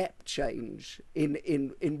step change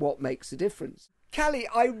in what makes a difference. Cally,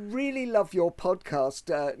 I really love your podcast,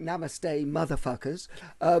 Namaste Motherfuckers.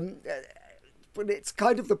 But it's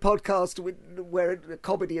kind of the podcast where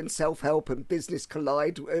comedy and self-help and business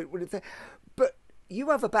collide. But you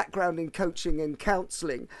have a background in coaching and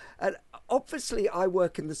counselling, and obviously I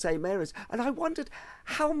work in the same areas. And I wondered,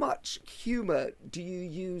 how much humour do you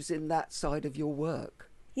use in that side of your work?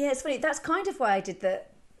 Yeah, it's funny. That's kind of why I did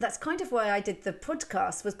the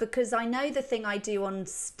podcast, was because I know the thing I do on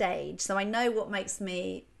stage. So I know what makes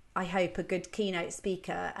me, I hope, a good keynote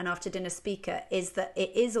speaker and after dinner speaker is that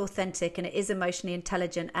it is authentic and it is emotionally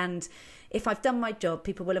intelligent. And if I've done my job,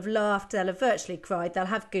 people will have laughed, they'll have virtually cried, they'll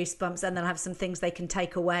have goosebumps, and they'll have some things they can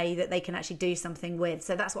take away that they can actually do something with.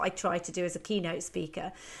 So that's what I try to do as a keynote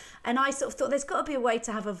speaker. And I sort of thought there's got to be a way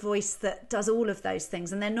to have a voice that does all of those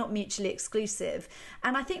things, and they're not mutually exclusive.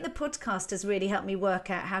 And I think the podcast has really helped me work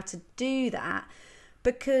out how to do that,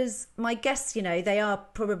 because my guests, they are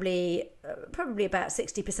probably about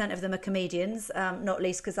 60% of them are comedians, not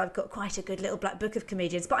least because I've got quite a good little black book of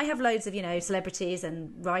comedians. But I have loads of, celebrities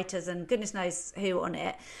and writers and goodness knows who on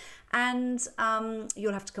it. And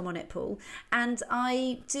you'll have to come on it, Paul. And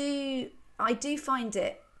I do find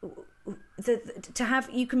it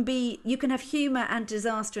you can have humour and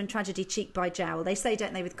disaster and tragedy cheek by jowl. They say,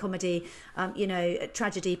 don't they, with comedy,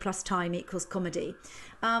 tragedy plus time equals comedy.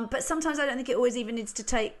 But sometimes I don't think it always even needs to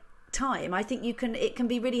take time. I think it can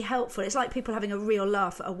be really helpful. It's like people having a real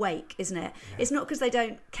laugh at a wake, isn't it? Yeah. It's not because they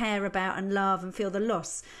don't care about and love and feel the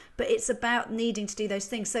loss, but it's about needing to do those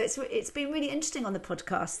things. So it's been really interesting on the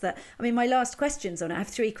podcast my last questions on it, I have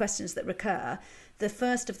 3 questions that recur. The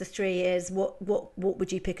first of the 3 is what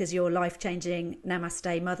would you pick as your life-changing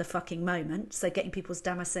namaste motherfucking moment? So getting people's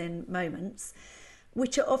Damascene moments,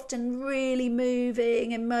 which are often really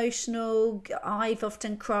moving, emotional. I've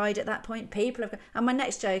often cried at that point. People have. And my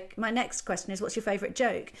next question is, what's your favourite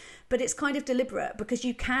joke? But it's kind of deliberate, because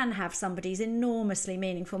you can have somebody's enormously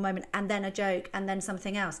meaningful moment and then a joke and then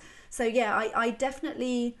something else. So yeah, I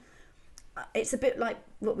definitely. It's a bit like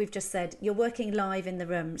what we've just said. You're working live in the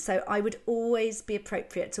room. So I would always be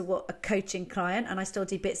appropriate to what a coaching client, and I still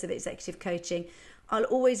do bits of executive coaching, I'll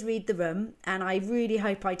always read the room, and I really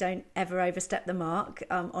hope I don't ever overstep the mark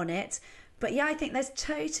on it. But yeah, I think there's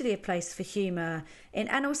totally a place for humour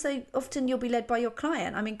and also often you'll be led by your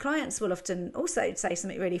client. Clients will often also say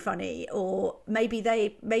something really funny, or maybe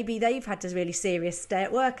they've had a really serious day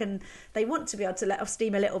at work and they want to be able to let off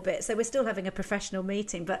steam a little bit. So we're still having a professional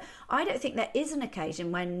meeting. But I don't think there is an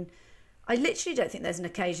occasion when I literally don't think there's an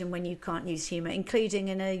occasion when you can't use humour, including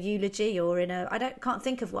in a eulogy or can't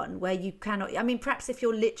think of one where you cannot. Perhaps if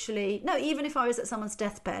you're even if I was at someone's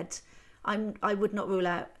deathbed, I would not rule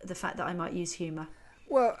out the fact that I might use humour.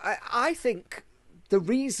 Well, I think the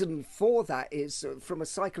reason for that is, from a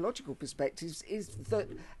psychological perspective, is that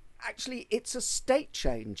actually it's a state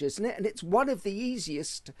change, isn't it? And it's one of the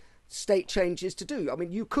easiest state changes to do.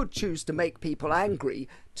 You could choose to make people angry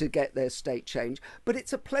to get their state change, but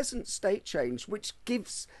it's a pleasant state change which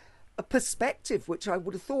gives a perspective, which I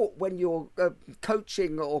would have thought when you're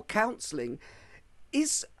coaching or counselling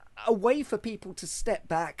is a way for people to step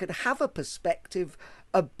back and have a perspective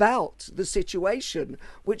about the situation,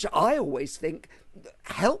 which I always think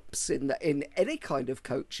helps in any kind of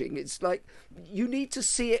coaching. It's like you need to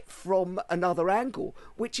see it from another angle,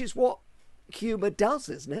 which is what humour does,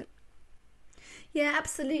 isn't it? Yeah,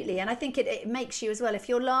 absolutely. And I think it makes you as well. If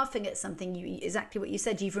you're laughing at something, exactly what you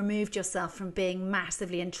said, you've removed yourself from being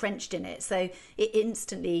massively entrenched in it. So it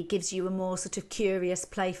instantly gives you a more sort of curious,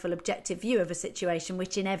 playful, objective view of a situation,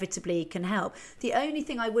 which inevitably can help. The only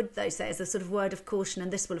thing I would, though, say as a sort of word of caution,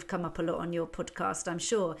 and this will have come up a lot on your podcast, I'm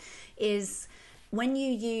sure, is when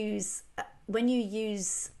you use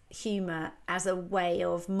humour as a way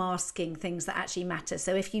of masking things that actually matter.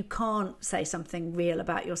 So if you can't say something real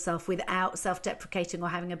about yourself without self-deprecating or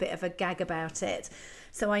having a bit of a gag about it.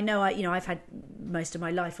 So I know, I've had most of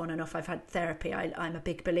my life on and off, I've had therapy. I'm a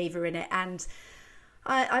big believer in it. And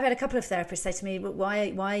I've had a couple of therapists say to me,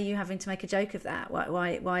 "Why are you having to make a joke of that?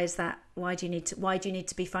 Why is that? Why do you need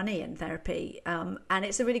to be funny in therapy?" And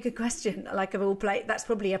it's a really good question. Like, of all that's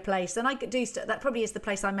probably a place, and that probably is the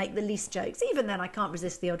place I make the least jokes. Even then, I can't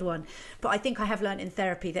resist the odd one. But I think I have learned in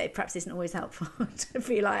therapy that it perhaps isn't always helpful to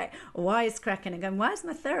be like wisecracking and going, "Why is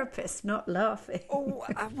my therapist not laughing?" Oh,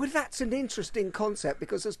 well, that's an interesting concept,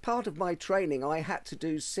 because as part of my training, I had to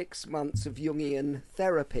do 6 months of Jungian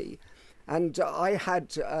therapy. And I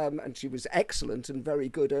had, and she was excellent and very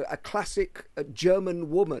good, a classic German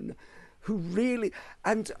woman who really,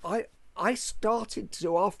 and I started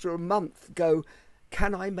to, after a month, go,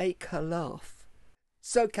 can I make her laugh?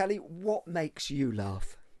 So, Cally, what makes you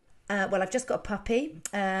laugh? Well, I've just got a puppy,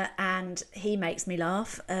 and he makes me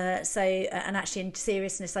laugh. And actually, in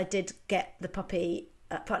seriousness, I did get the puppy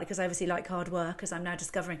partly because I obviously like hard work, as I'm now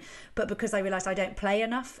discovering, but because I realised I don't play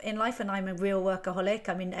enough in life and I'm a real workaholic.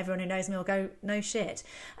 I mean, everyone who knows me will go, no shit.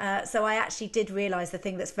 So I actually did realise the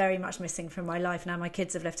thing that's very much missing from my life now my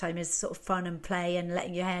kids have left home is sort of fun and play and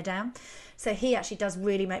letting your hair down. So he actually does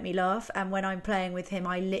really make me laugh. And when I'm playing with him,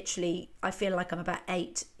 I feel like I'm about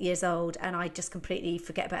 8 years old and I just completely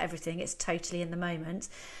forget about everything. It's totally in the moment.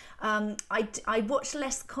 I watch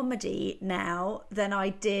less comedy now than I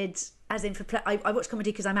did, as in I watch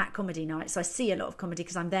comedy because I'm at comedy night, so I see a lot of comedy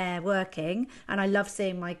because I'm there working, and I love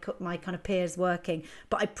seeing my kind of peers working.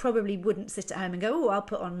 But I probably wouldn't sit at home and go, "Oh, I'll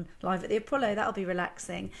put on Live at the Apollo. That'll be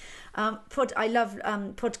relaxing." I love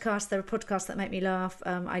podcasts. There are podcasts that make me laugh.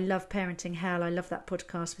 I love Parenting Hell. I love that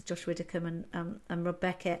podcast with Josh Widdicombe and Rob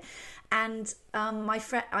Beckett. And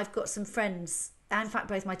I've got some friends. In fact,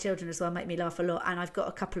 both my children as well make me laugh a lot. And I've got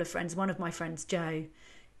a couple of friends. One of my friends, Jo,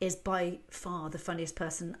 is by far the funniest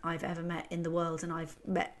person I've ever met in the world. And I've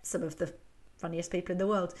met some of the funniest people in the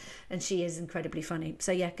world. And she is incredibly funny.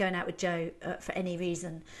 So, yeah, going out with Jo for any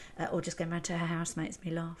reason or just going round to her house makes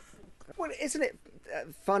me laugh. Well, isn't it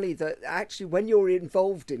funny that actually when you're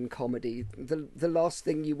involved in comedy, the last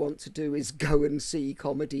thing you want to do is go and see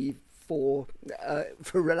comedy for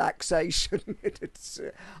relaxation.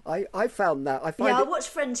 I found that. I'll watch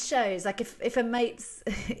friends' shows. Like if a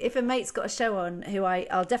mate's got a show on,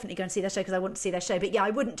 I'll definitely go and see their show because I want to see their show. But yeah, I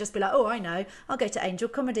wouldn't just be like, "Oh, I know, I'll go to Angel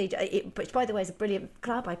Comedy," which by the way is a brilliant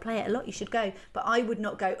club. I play it a lot. You should go. But I would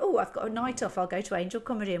not go, "Oh, I've got a night off. I'll go to Angel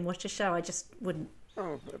Comedy and watch a show." I just wouldn't.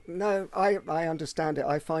 Oh, no, I understand it.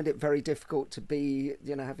 I find it very difficult to be,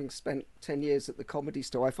 having spent 10 years at the Comedy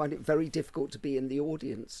Store, I find it very difficult to be in the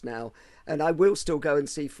audience now. And I will still go and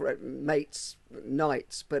see for mates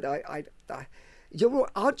nights, but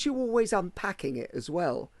aren't you always unpacking it as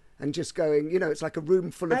well? And just going, it's like a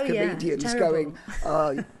room full of comedians going,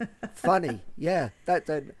 funny, yeah,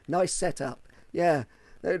 that nice setup, yeah,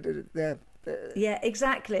 yeah,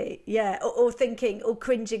 exactly. Yeah, or thinking or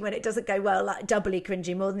cringing when it doesn't go well, like doubly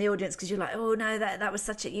cringing more than the audience because you're like, "Oh no, that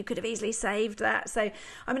was you could have easily saved that." So,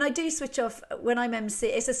 I mean, I do switch off when I'm MC.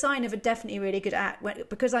 It's a sign of a definitely really good act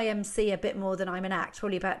because I MC a bit more than I'm an act,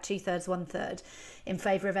 probably about 2/3, 1/3 in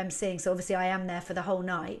favour of MCing. So obviously I am there for the whole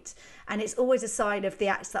night, and it's always a sign of the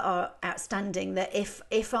acts that are outstanding that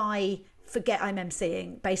if I forget I'm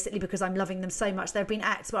MCing, basically because I'm loving them so much. There have been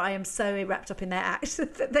acts where I am so wrapped up in their act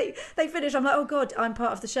that they finish, I'm like, "Oh God, I'm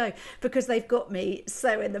part of the show," because they've got me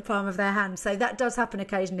so in the palm of their hand. So that does happen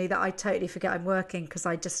occasionally that I totally forget I'm working because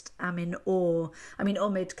I just am in awe. I mean,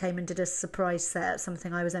 Omid came and did a surprise set at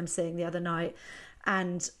something I was MCing the other night,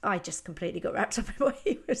 and I just completely got wrapped up in what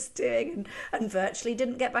he was doing and virtually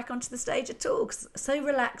didn't get back onto the stage at all because so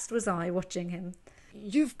relaxed was I watching him.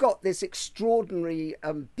 You've got this extraordinary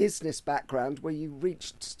business background where you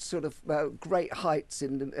reached sort of great heights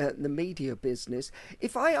in the media business.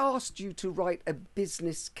 If I asked you to write a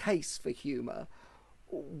business case for humour,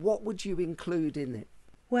 what would you include in it?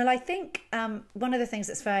 Well, I think one of the things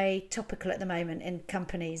that's very topical at the moment in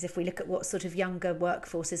companies, if we look at what sort of younger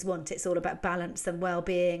workforces want, it's all about balance and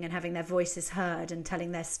well-being and having their voices heard and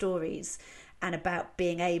telling their stories, and about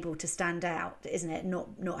being able to stand out, isn't it?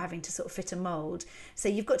 Not having to sort of fit a mould. So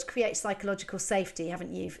you've got to create psychological safety,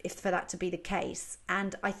 haven't you, if for that to be the case.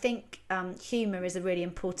 And I think humour is a really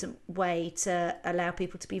important way to allow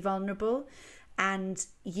people to be vulnerable. And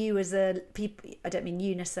you as I don't mean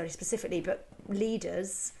you necessarily specifically, but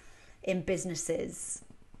leaders in businesses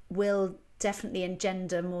will definitely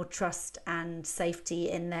engender more trust and safety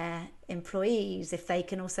in their employees if they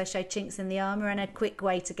can also show chinks in the armour. And a quick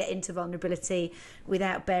way to get into vulnerability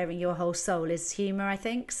without bearing your whole soul is humour, I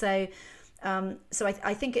think. So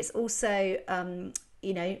I think it's also,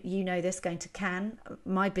 you know this, going to Cannes.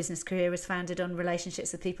 My business career was founded on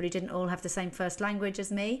relationships with people who didn't all have the same first language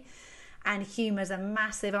as me. And humour's a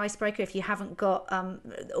massive icebreaker. If you haven't got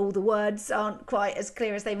all the words aren't quite as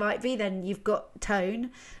clear as they might be, then you've got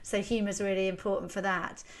tone. So humour's really important for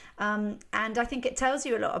that. And I think it tells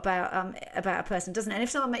you a lot about a person, doesn't it? And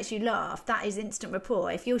if someone makes you laugh, that is instant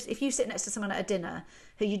rapport. If you sit next to someone at a dinner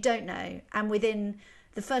who you don't know, and within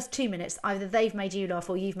the first 2 minutes, either they've made you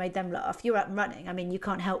laugh or you've made them laugh, you're up and running. I mean, you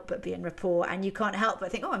can't help but be in rapport, and you can't help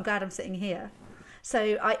but think, oh, I'm glad I'm sitting here.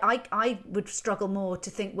 So I would struggle more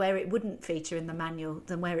to think where it wouldn't feature in the manual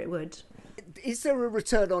than where it would. Is there a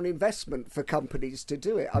return on investment for companies to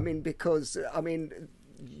do it? I mean, because,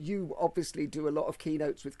 you obviously do a lot of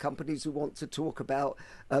keynotes with companies who want to talk about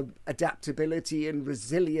adaptability and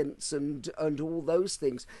resilience and all those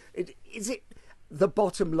things. Is it the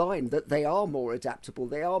bottom line that they are more adaptable,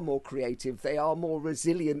 they are more creative, they are more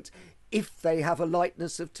resilient if they have a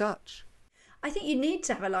lightness of touch? I think you need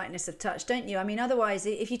to have a lightness of touch, don't you? I mean, otherwise,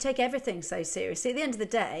 if you take everything so seriously, at the end of the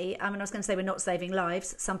day, I was going to say we're not saving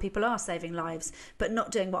lives. Some people are saving lives, but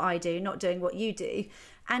not doing what I do, not doing what you do.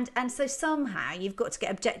 And so somehow you've got to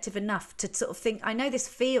get objective enough to sort of think, I know this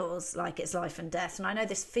feels like it's life and death, and I know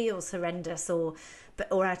this feels horrendous or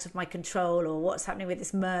out of my control, or what's happening with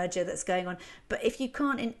this merger that's going on. But if you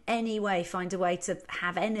can't in any way find a way to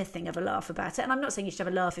have anything of a laugh about it, and I'm not saying you should have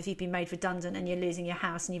a laugh if you've been made redundant and you're losing your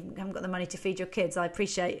house and you haven't got the money to feed your kids. I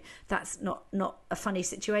appreciate that's not a funny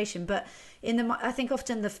situation, but I think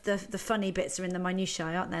often the funny bits are in the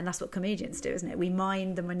minutiae, aren't they? And that's what comedians do, isn't it? We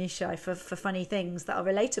mine the minutiae for funny things that are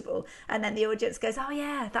relatable, and then the audience goes, oh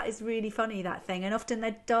yeah, that is really funny, that thing. And often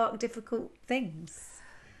they're dark, difficult things.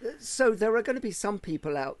 So there are going to be some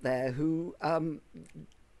people out there who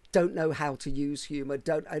don't know how to use humour,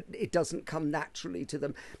 it doesn't come naturally to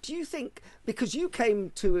them. Do you think, because you came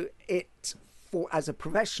to it as a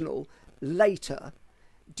professional later,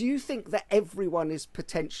 do you think that everyone is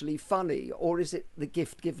potentially funny, or is it the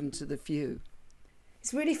gift given to the few?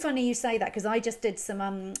 It's really funny you say that, because I just did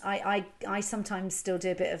some I sometimes still do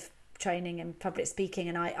a bit of training in public speaking,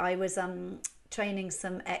 and I was training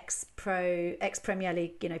some ex-Premier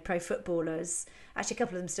League, pro footballers. Actually, a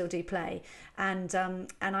couple of them still do play. And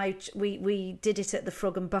we did it at the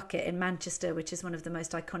Frog and Bucket in Manchester, which is one of the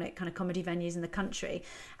most iconic kind of comedy venues in the country.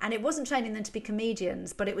 And it wasn't training them to be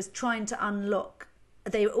comedians, but it was trying to unlock.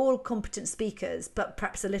 They were all competent speakers, but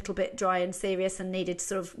perhaps a little bit dry and serious, and needed to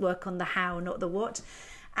sort of work on the how, not the what.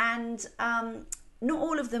 And not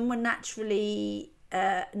all of them were naturally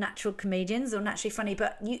natural comedians or naturally funny,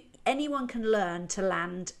 but anyone can learn to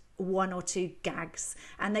land one or two gags,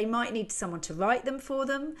 and they might need someone to write them for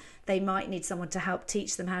them. They might need someone to help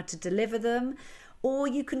teach them how to deliver them. Or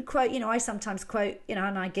you can quote, I sometimes quote,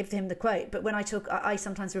 and I give him the quote, but when I talk, I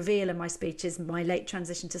sometimes reveal in my speeches my late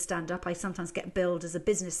transition to stand-up. I sometimes get billed as a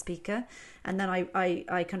business speaker, and then I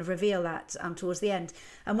kind of reveal that towards the end.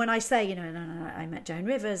 And when I say, I met Joan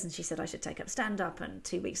Rivers and she said I should take up stand-up, and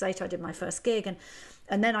 2 weeks later I did my first gig,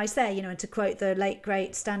 and then I say, and to quote the late,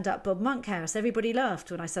 great stand-up Bob Monkhouse, everybody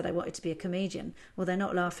laughed when I said I wanted to be a comedian. Well, they're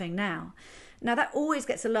not laughing now. Now, that always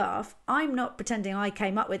gets a laugh. I'm not pretending I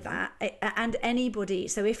came up with that. And anybody,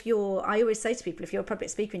 so I always say to people, if you're a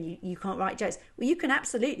public speaker and you can't write jokes, well, you can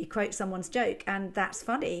absolutely quote someone's joke, and that's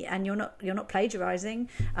funny, and you're not plagiarising.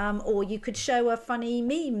 Or you could show a funny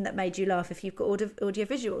meme that made you laugh if you've got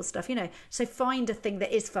audiovisual stuff, So find a thing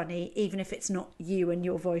that is funny, even if it's not you and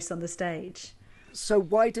your voice on the stage. So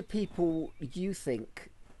why do people, you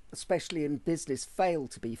think, especially in business, fail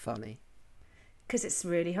to be funny? Because it's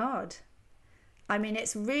really hard.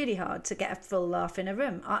 It's really hard to get a full laugh in a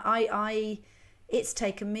room. It's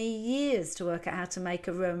taken me years to work out how to make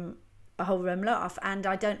a whole room laugh, and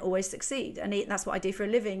I don't always succeed. And that's what I do for a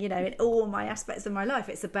living, in all my aspects of my life.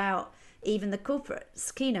 It's about even the corporate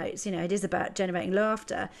keynotes, it is about generating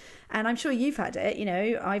laughter. And I'm sure you've had it,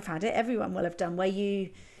 I've had it, everyone will have done, where you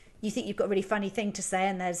think you've got a really funny thing to say,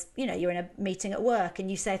 and there's, you're in a meeting at work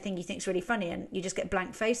and you say a thing you think's really funny, and you just get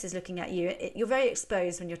blank faces looking at you. You're very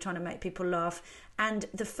exposed when you're trying to make people laugh, and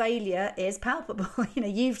the failure is palpable.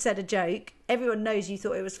 You've said a joke, everyone knows you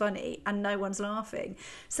thought it was funny, and no one's laughing.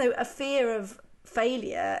 So a fear of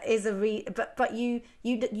failure is but you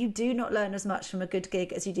do not learn as much from a good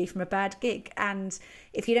gig as you do from a bad gig. And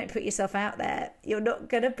if you don't put yourself out there, you're not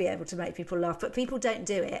going to be able to make people laugh. But people don't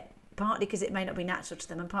do it, partly because it may not be natural to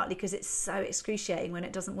them, and partly because it's so excruciating when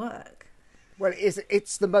it doesn't work. Well,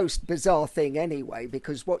 it's the most bizarre thing anyway,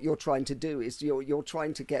 because what you're trying to do is you're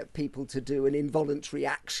trying to get people to do an involuntary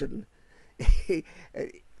action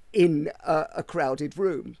in a crowded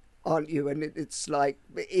room, aren't you? And it's like,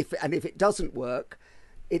 if it doesn't work,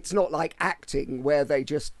 it's not like acting where they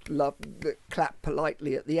just clap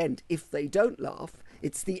politely at the end. If they don't laugh,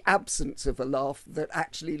 it's the absence of a laugh that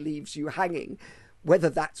actually leaves you hanging,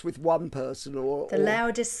 whether that's with one person or the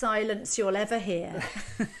loudest silence you'll ever hear.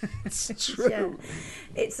 It's true. Yeah.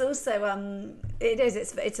 It's also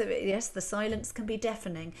yes, the silence can be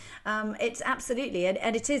deafening. It's absolutely,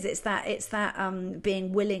 and it's that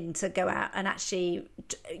being willing to go out and actually,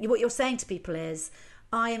 what you're saying to people is,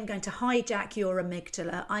 I am going to hijack your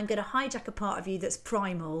amygdala. I'm going to hijack a part of you that's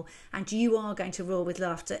primal, and you are going to roar with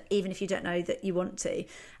laughter, even if you don't know that you want to.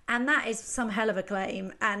 And that is some hell of a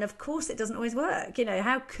claim. And of course, it doesn't always work. You know,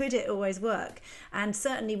 how could it always work? And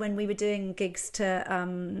certainly when we were doing gigs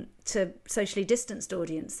to socially distanced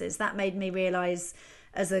audiences, that made me realise,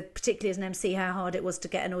 particularly as an MC, how hard it was to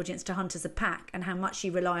get an audience to hunt as a pack, and how much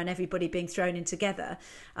you rely on everybody being thrown in together.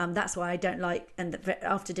 That's why I don't like, and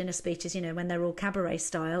after dinner speeches, you know, when they're all cabaret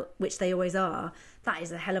style, which they always are, that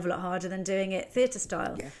is a hell of a lot harder than doing it theatre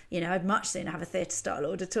style. Yeah. You know, I'd much sooner have a theatre style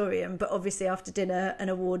auditorium, but obviously after dinner and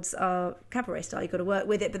awards are cabaret style, you've got to work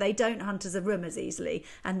with it, but they don't hunt as a room as easily,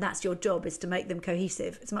 and that's your job, is to make them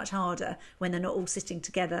cohesive. It's much harder when they're not all sitting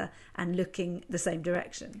together and looking the same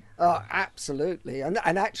direction. Oh, absolutely. And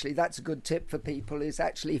actually, that's a good tip for people, is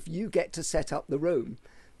actually, if you get to set up the room,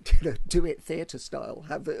 do it theatre style.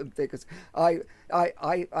 Because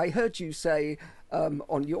I heard you say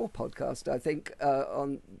on your podcast, I think,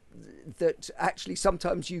 that actually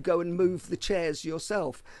sometimes you go and move the chairs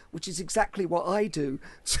yourself, which is exactly what I do.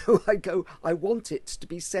 So I want it to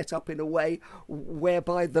be set up in a way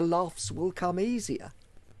whereby the laughs will come easier.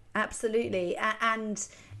 Absolutely. And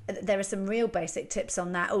there are some real basic tips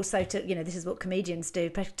on that. Also, this is what comedians do,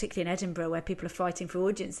 particularly in Edinburgh, where people are fighting for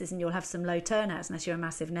audiences and you'll have some low turnouts unless you're a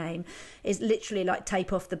massive name, is literally like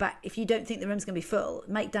tape off the back. If you don't think the room's going to be full,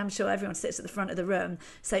 make damn sure everyone sits at the front of the room.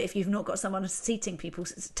 So if you've not got someone seating people,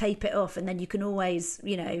 tape it off, and then you can always,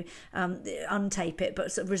 untape it,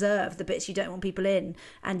 but sort of reserve the bits you don't want people in.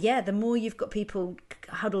 And yeah, the more you've got people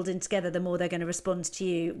huddled in together, the more they're going to respond to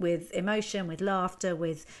you with emotion, with laughter,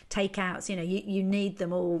 with takeouts. You know, you need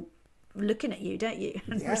them all looking at you, don't you,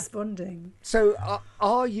 and responding. So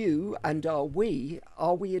are you, and are we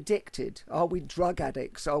addicted? Are we drug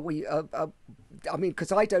addicts? Are we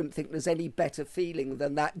because I don't think there's any better feeling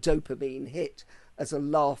than that dopamine hit as a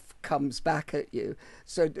laugh comes back at you.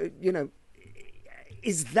 So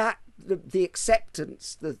is that the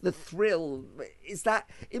acceptance, the thrill, is that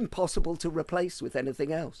impossible to replace with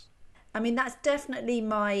anything else? I mean, that's definitely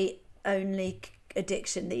my only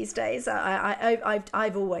addiction these days.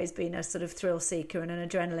 I've always been a sort of thrill seeker and an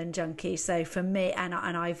adrenaline junkie. So for me, and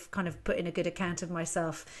I've kind of put in a good account of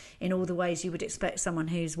myself in all the ways you would expect someone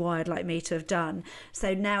who's wired like me to have done.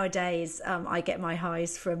 So nowadays, I get my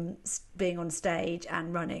highs from being on stage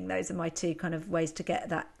and running. Those are my two kind of ways to get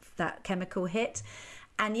that chemical hit.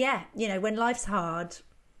 And yeah, when life's hard,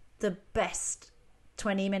 the best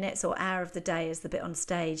 20 minutes or hour of the day is the bit on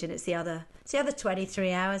stage, and it's the other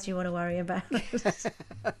 23 hours you want to worry about.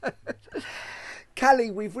 Cally,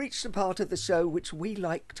 we've reached a part of the show which we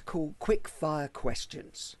like to call quick fire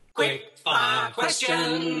questions. Quick fire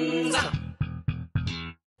questions.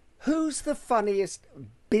 Who's the funniest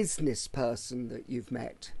business person that you've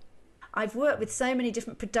met? I've worked with so many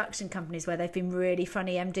different production companies where they've been really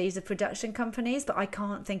funny MDs of production companies, but I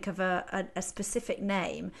can't think of a specific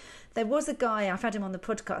name. There was a guy, I've had him on the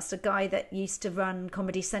podcast, a guy that used to run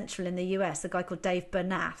Comedy Central in the US, a guy called Dave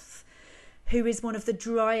Bernath, who is one of the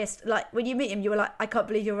driest. Like, when you meet him, you were like, I can't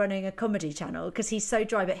believe you're running a comedy channel, because he's so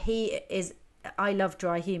dry, but I love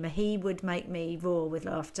dry humour. He would make me roar with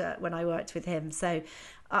laughter when I worked with him. So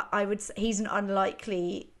I would say he's an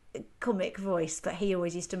unlikely comic voice, but he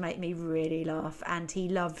always used to make me really laugh, and he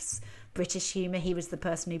loves British humour. He was the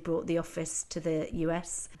person who brought The Office to the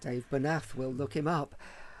US. Dave Bernath, we'll look him up.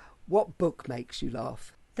 What book makes you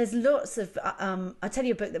laugh? There's lots of I'll tell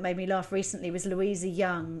you, a book that made me laugh recently was Louisa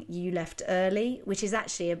Young, You Left Early, which is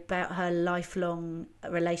actually about her lifelong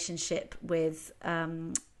relationship with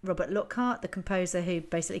Robert Lockhart, the composer who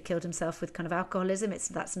basically killed himself with kind of alcoholism.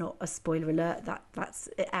 That's not a spoiler alert. That's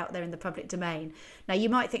out there in the public domain. Now, you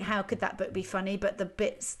might think, how could that book be funny? But the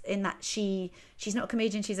bits in that, she's not a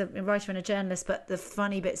comedian, she's a writer and a journalist, but the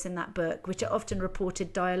funny bits in that book, which are often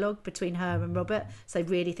reported dialogue between her and Robert, so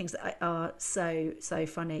really things that are so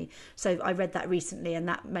funny. So I read that recently, and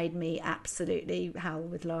that made me absolutely howl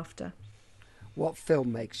with laughter. What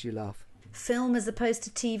film makes you laugh? Film as opposed to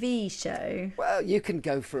TV show. Well, you can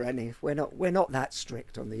go for any. We're not that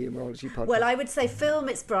strict on the Humourology podcast. Well, I would say film,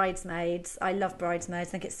 it's Bridesmaids. I love Bridesmaids.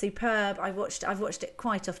 I think it's superb. I've watched it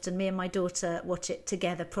quite often. Me and my daughter watch it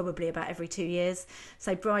together probably about every 2 years.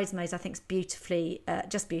 So Bridesmaids, I think, is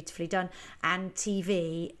just beautifully done. And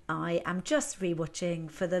TV, I am just rewatching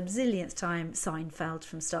for the zillionth time Seinfeld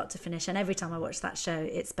from start to finish. And every time I watch that show,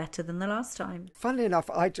 it's better than the last time. Funnily enough,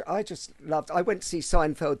 I just loved... I went to see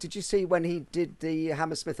Seinfeld. Did you see when he did the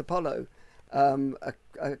Hammersmith Apollo a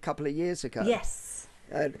couple of years ago? Yes.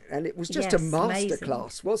 And it was just a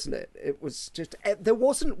masterclass, wasn't it? It was just... There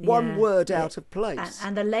wasn't one word out of place.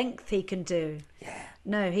 And the length he can do. Yeah.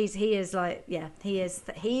 No, he's the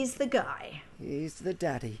guy. He's the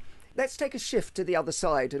daddy. Let's take a shift to the other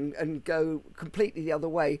side and go completely the other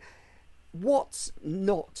way. What's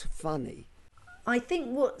not funny? I think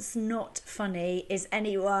what's not funny is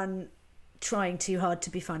anyone trying too hard to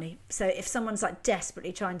be funny. So if someone's like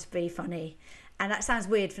desperately trying to be funny, and that sounds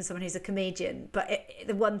weird from someone who's a comedian, but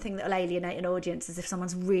the one thing that will alienate an audience is if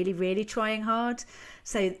someone's really, really trying hard.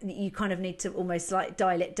 So you kind of need to almost like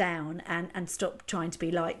dial it down and stop trying to be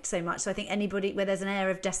liked so much. So I think anybody where there's an air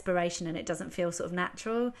of desperation and it doesn't feel sort of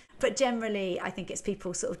natural. But generally, I think it's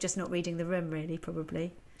people sort of just not reading the room, really,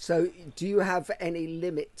 probably. So do you have any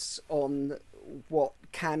limits on what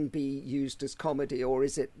can be used as comedy, or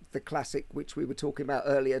is it the classic which we were talking about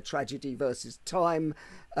earlier, tragedy versus time,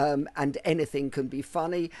 and anything can be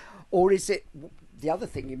funny? Or is it the other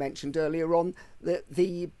thing you mentioned earlier on,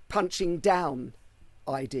 the punching down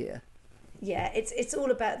idea? Yeah, it's all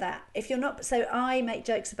about that. If you're not, so I make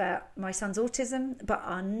jokes about my son's autism, but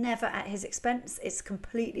are never at his expense. It's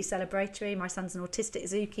completely celebratory. My son's an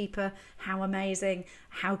autistic zookeeper. How amazing!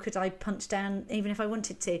 How could I punch down even if I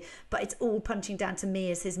wanted to? But it's all punching down to me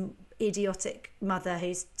as his idiotic mother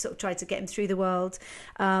who's sort of tried to get him through the world.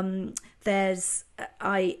 I've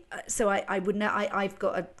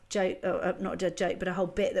got a joke, not a joke, but a whole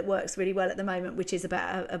bit that works really well at the moment, which is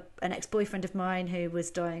about an ex-boyfriend of mine who was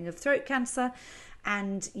dying of throat cancer.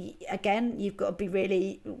 And again, you've got to be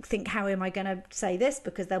really think, how am I going to say this?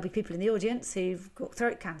 Because there'll be people in the audience who've got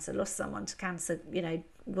throat cancer, lost someone to cancer,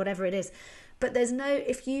 whatever it is. But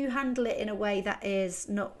if you handle it in a way that is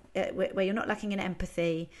not, where you're not lacking in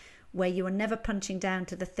empathy, where you are never punching down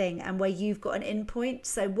to the thing, and where you've got an in point.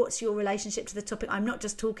 So what's your relationship to the topic? I'm not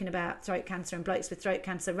just talking about throat cancer and blokes with throat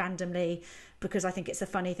cancer randomly because I think it's a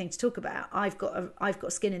funny thing to talk about. I've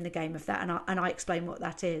got skin in the game of that, and I explain what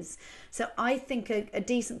that is. So I think a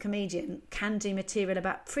decent comedian can do material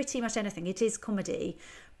about pretty much anything. It is comedy,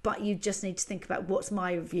 but you just need to think about what's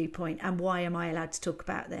my viewpoint and why am I allowed to talk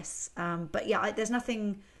about this. But yeah,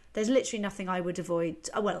 there's literally nothing I would avoid.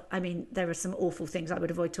 Well, I mean, there are some awful things I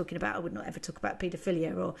would avoid talking about. I would not ever talk about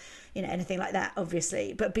paedophilia or, anything like that,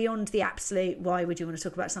 obviously. But beyond the absolute, why would you want to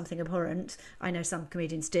talk about something abhorrent? I know some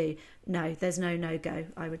comedians do. No, there's no-go,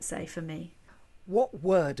 I would say, for me. What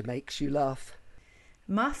word makes you laugh?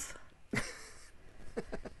 Muff.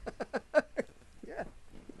 Yeah.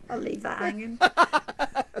 I'll leave that hanging.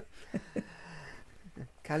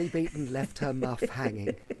 Cally Beaton left her muff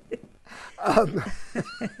hanging.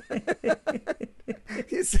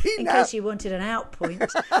 You see, in now, case you wanted an out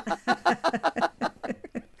point.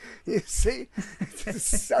 You see,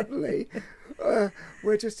 suddenly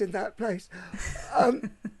we're just in that place.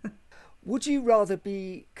 Would you rather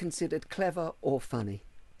be considered clever or funny?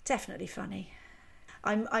 Definitely funny.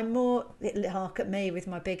 I'm more, hark at me with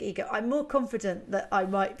my big ego, I'm more confident that I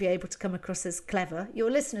might be able to come across as clever. Your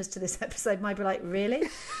listeners to this episode might be like, really?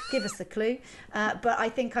 Give us a clue. But I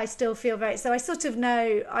think I still feel so I sort of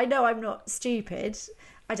I know I'm not stupid.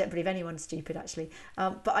 I don't believe anyone's stupid, actually.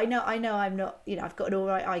 But I know I'm not, I've got an all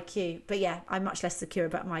right IQ. But yeah, I'm much less secure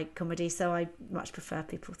about my comedy, so I much prefer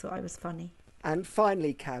people thought I was funny. And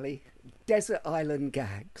finally, Cally, desert island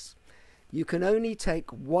gags. You can only take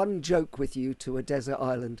one joke with you to a desert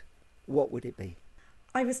island. What would it be?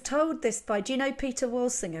 I was told this by, do you know Peter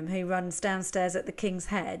Walsingham, who runs downstairs at the King's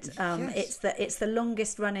Head? Yes. It's the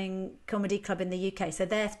longest running comedy club in the UK. So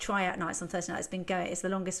their tryout nights on Thursday night has been going. It's the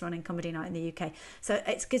longest running comedy night in the UK. So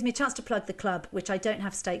it gives me a chance to plug the club, which I don't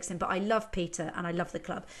have stakes in, but I love Peter and I love the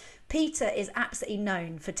club. Peter is absolutely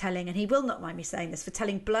known for telling, and he will not mind me saying this, for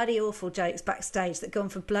telling bloody awful jokes backstage that go on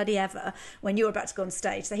for bloody ever when you're about to go on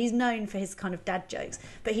stage. So he's known for his kind of dad jokes.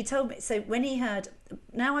 But he told me, so when he heard,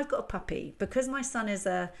 now I've got a puppy, because my son is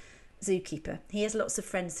a zookeeper. He has lots of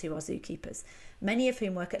friends who are zookeepers, many of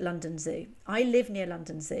whom work at London Zoo. I live near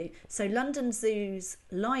London Zoo. So London Zoo's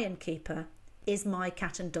lion keeper is my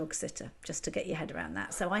cat and dog sitter, just to get your head around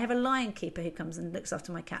that. So I have a lion keeper who comes and looks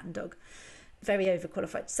after my cat and dog. very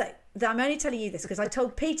overqualified. So I'm only telling you this because I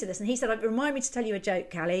told Peter this, and he said, remind me to tell you a joke,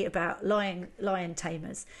 Cally, about lion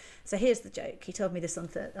tamers. So here's the joke. He told me this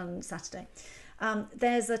on Saturday.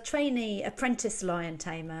 There's a trainee apprentice lion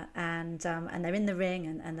tamer, and they're in the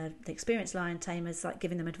ring, and the experienced lion tamer's like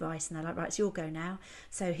giving them advice, and they're like, right, it's your go now.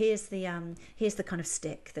 So here's the kind of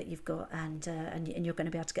stick that you've got, and you're going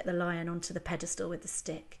to be able to get the lion onto the pedestal with the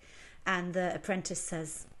stick. And the apprentice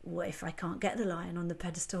says, what if I can't get the lion on the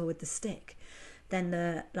pedestal with the stick? Then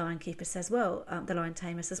the lion keeper says, the lion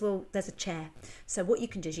tamer says, well, there's a chair. So what you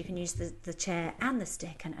can do is you can use the chair and the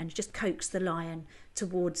stick and just coax the lion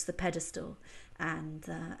towards the pedestal. And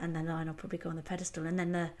the lion will probably go on the pedestal. And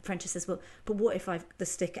then the apprentice says, well, but what if the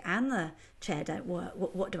stick and the chair don't work?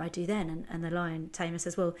 What do I do then? And the lion tamer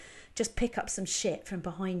says, well, just pick up some shit from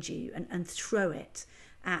behind you and throw it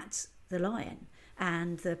at the lion.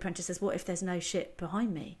 And the apprentice says, what if there's no shit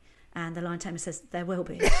behind me? And the lion tamer says, there will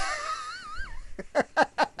be.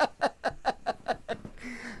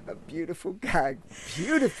 A beautiful gag,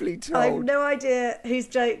 beautifully told. I've no idea whose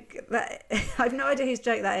joke that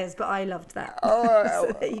is, but I loved that.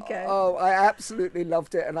 So there you go. Oh, I absolutely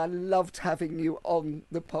loved it, and I loved having you on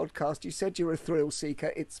the podcast. You said you're a thrill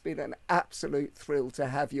seeker. It's been an absolute thrill to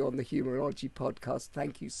have you on the Humourology Podcast.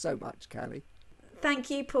 Thank you so much, Cally.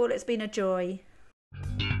 Thank you, Paul. It's been a joy.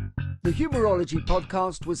 The Humourology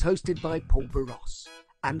Podcast was hosted by Paul Boross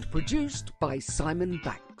and produced by Simon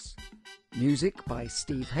Banks. Music by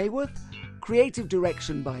Steve Hayworth, creative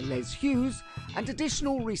direction by Les Hughes, and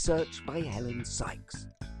additional research by Helen Sykes.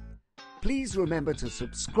 Please remember to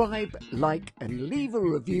subscribe, like, and leave a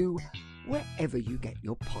review wherever you get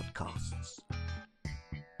your podcasts.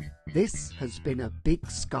 This has been a Big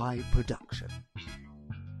Sky production.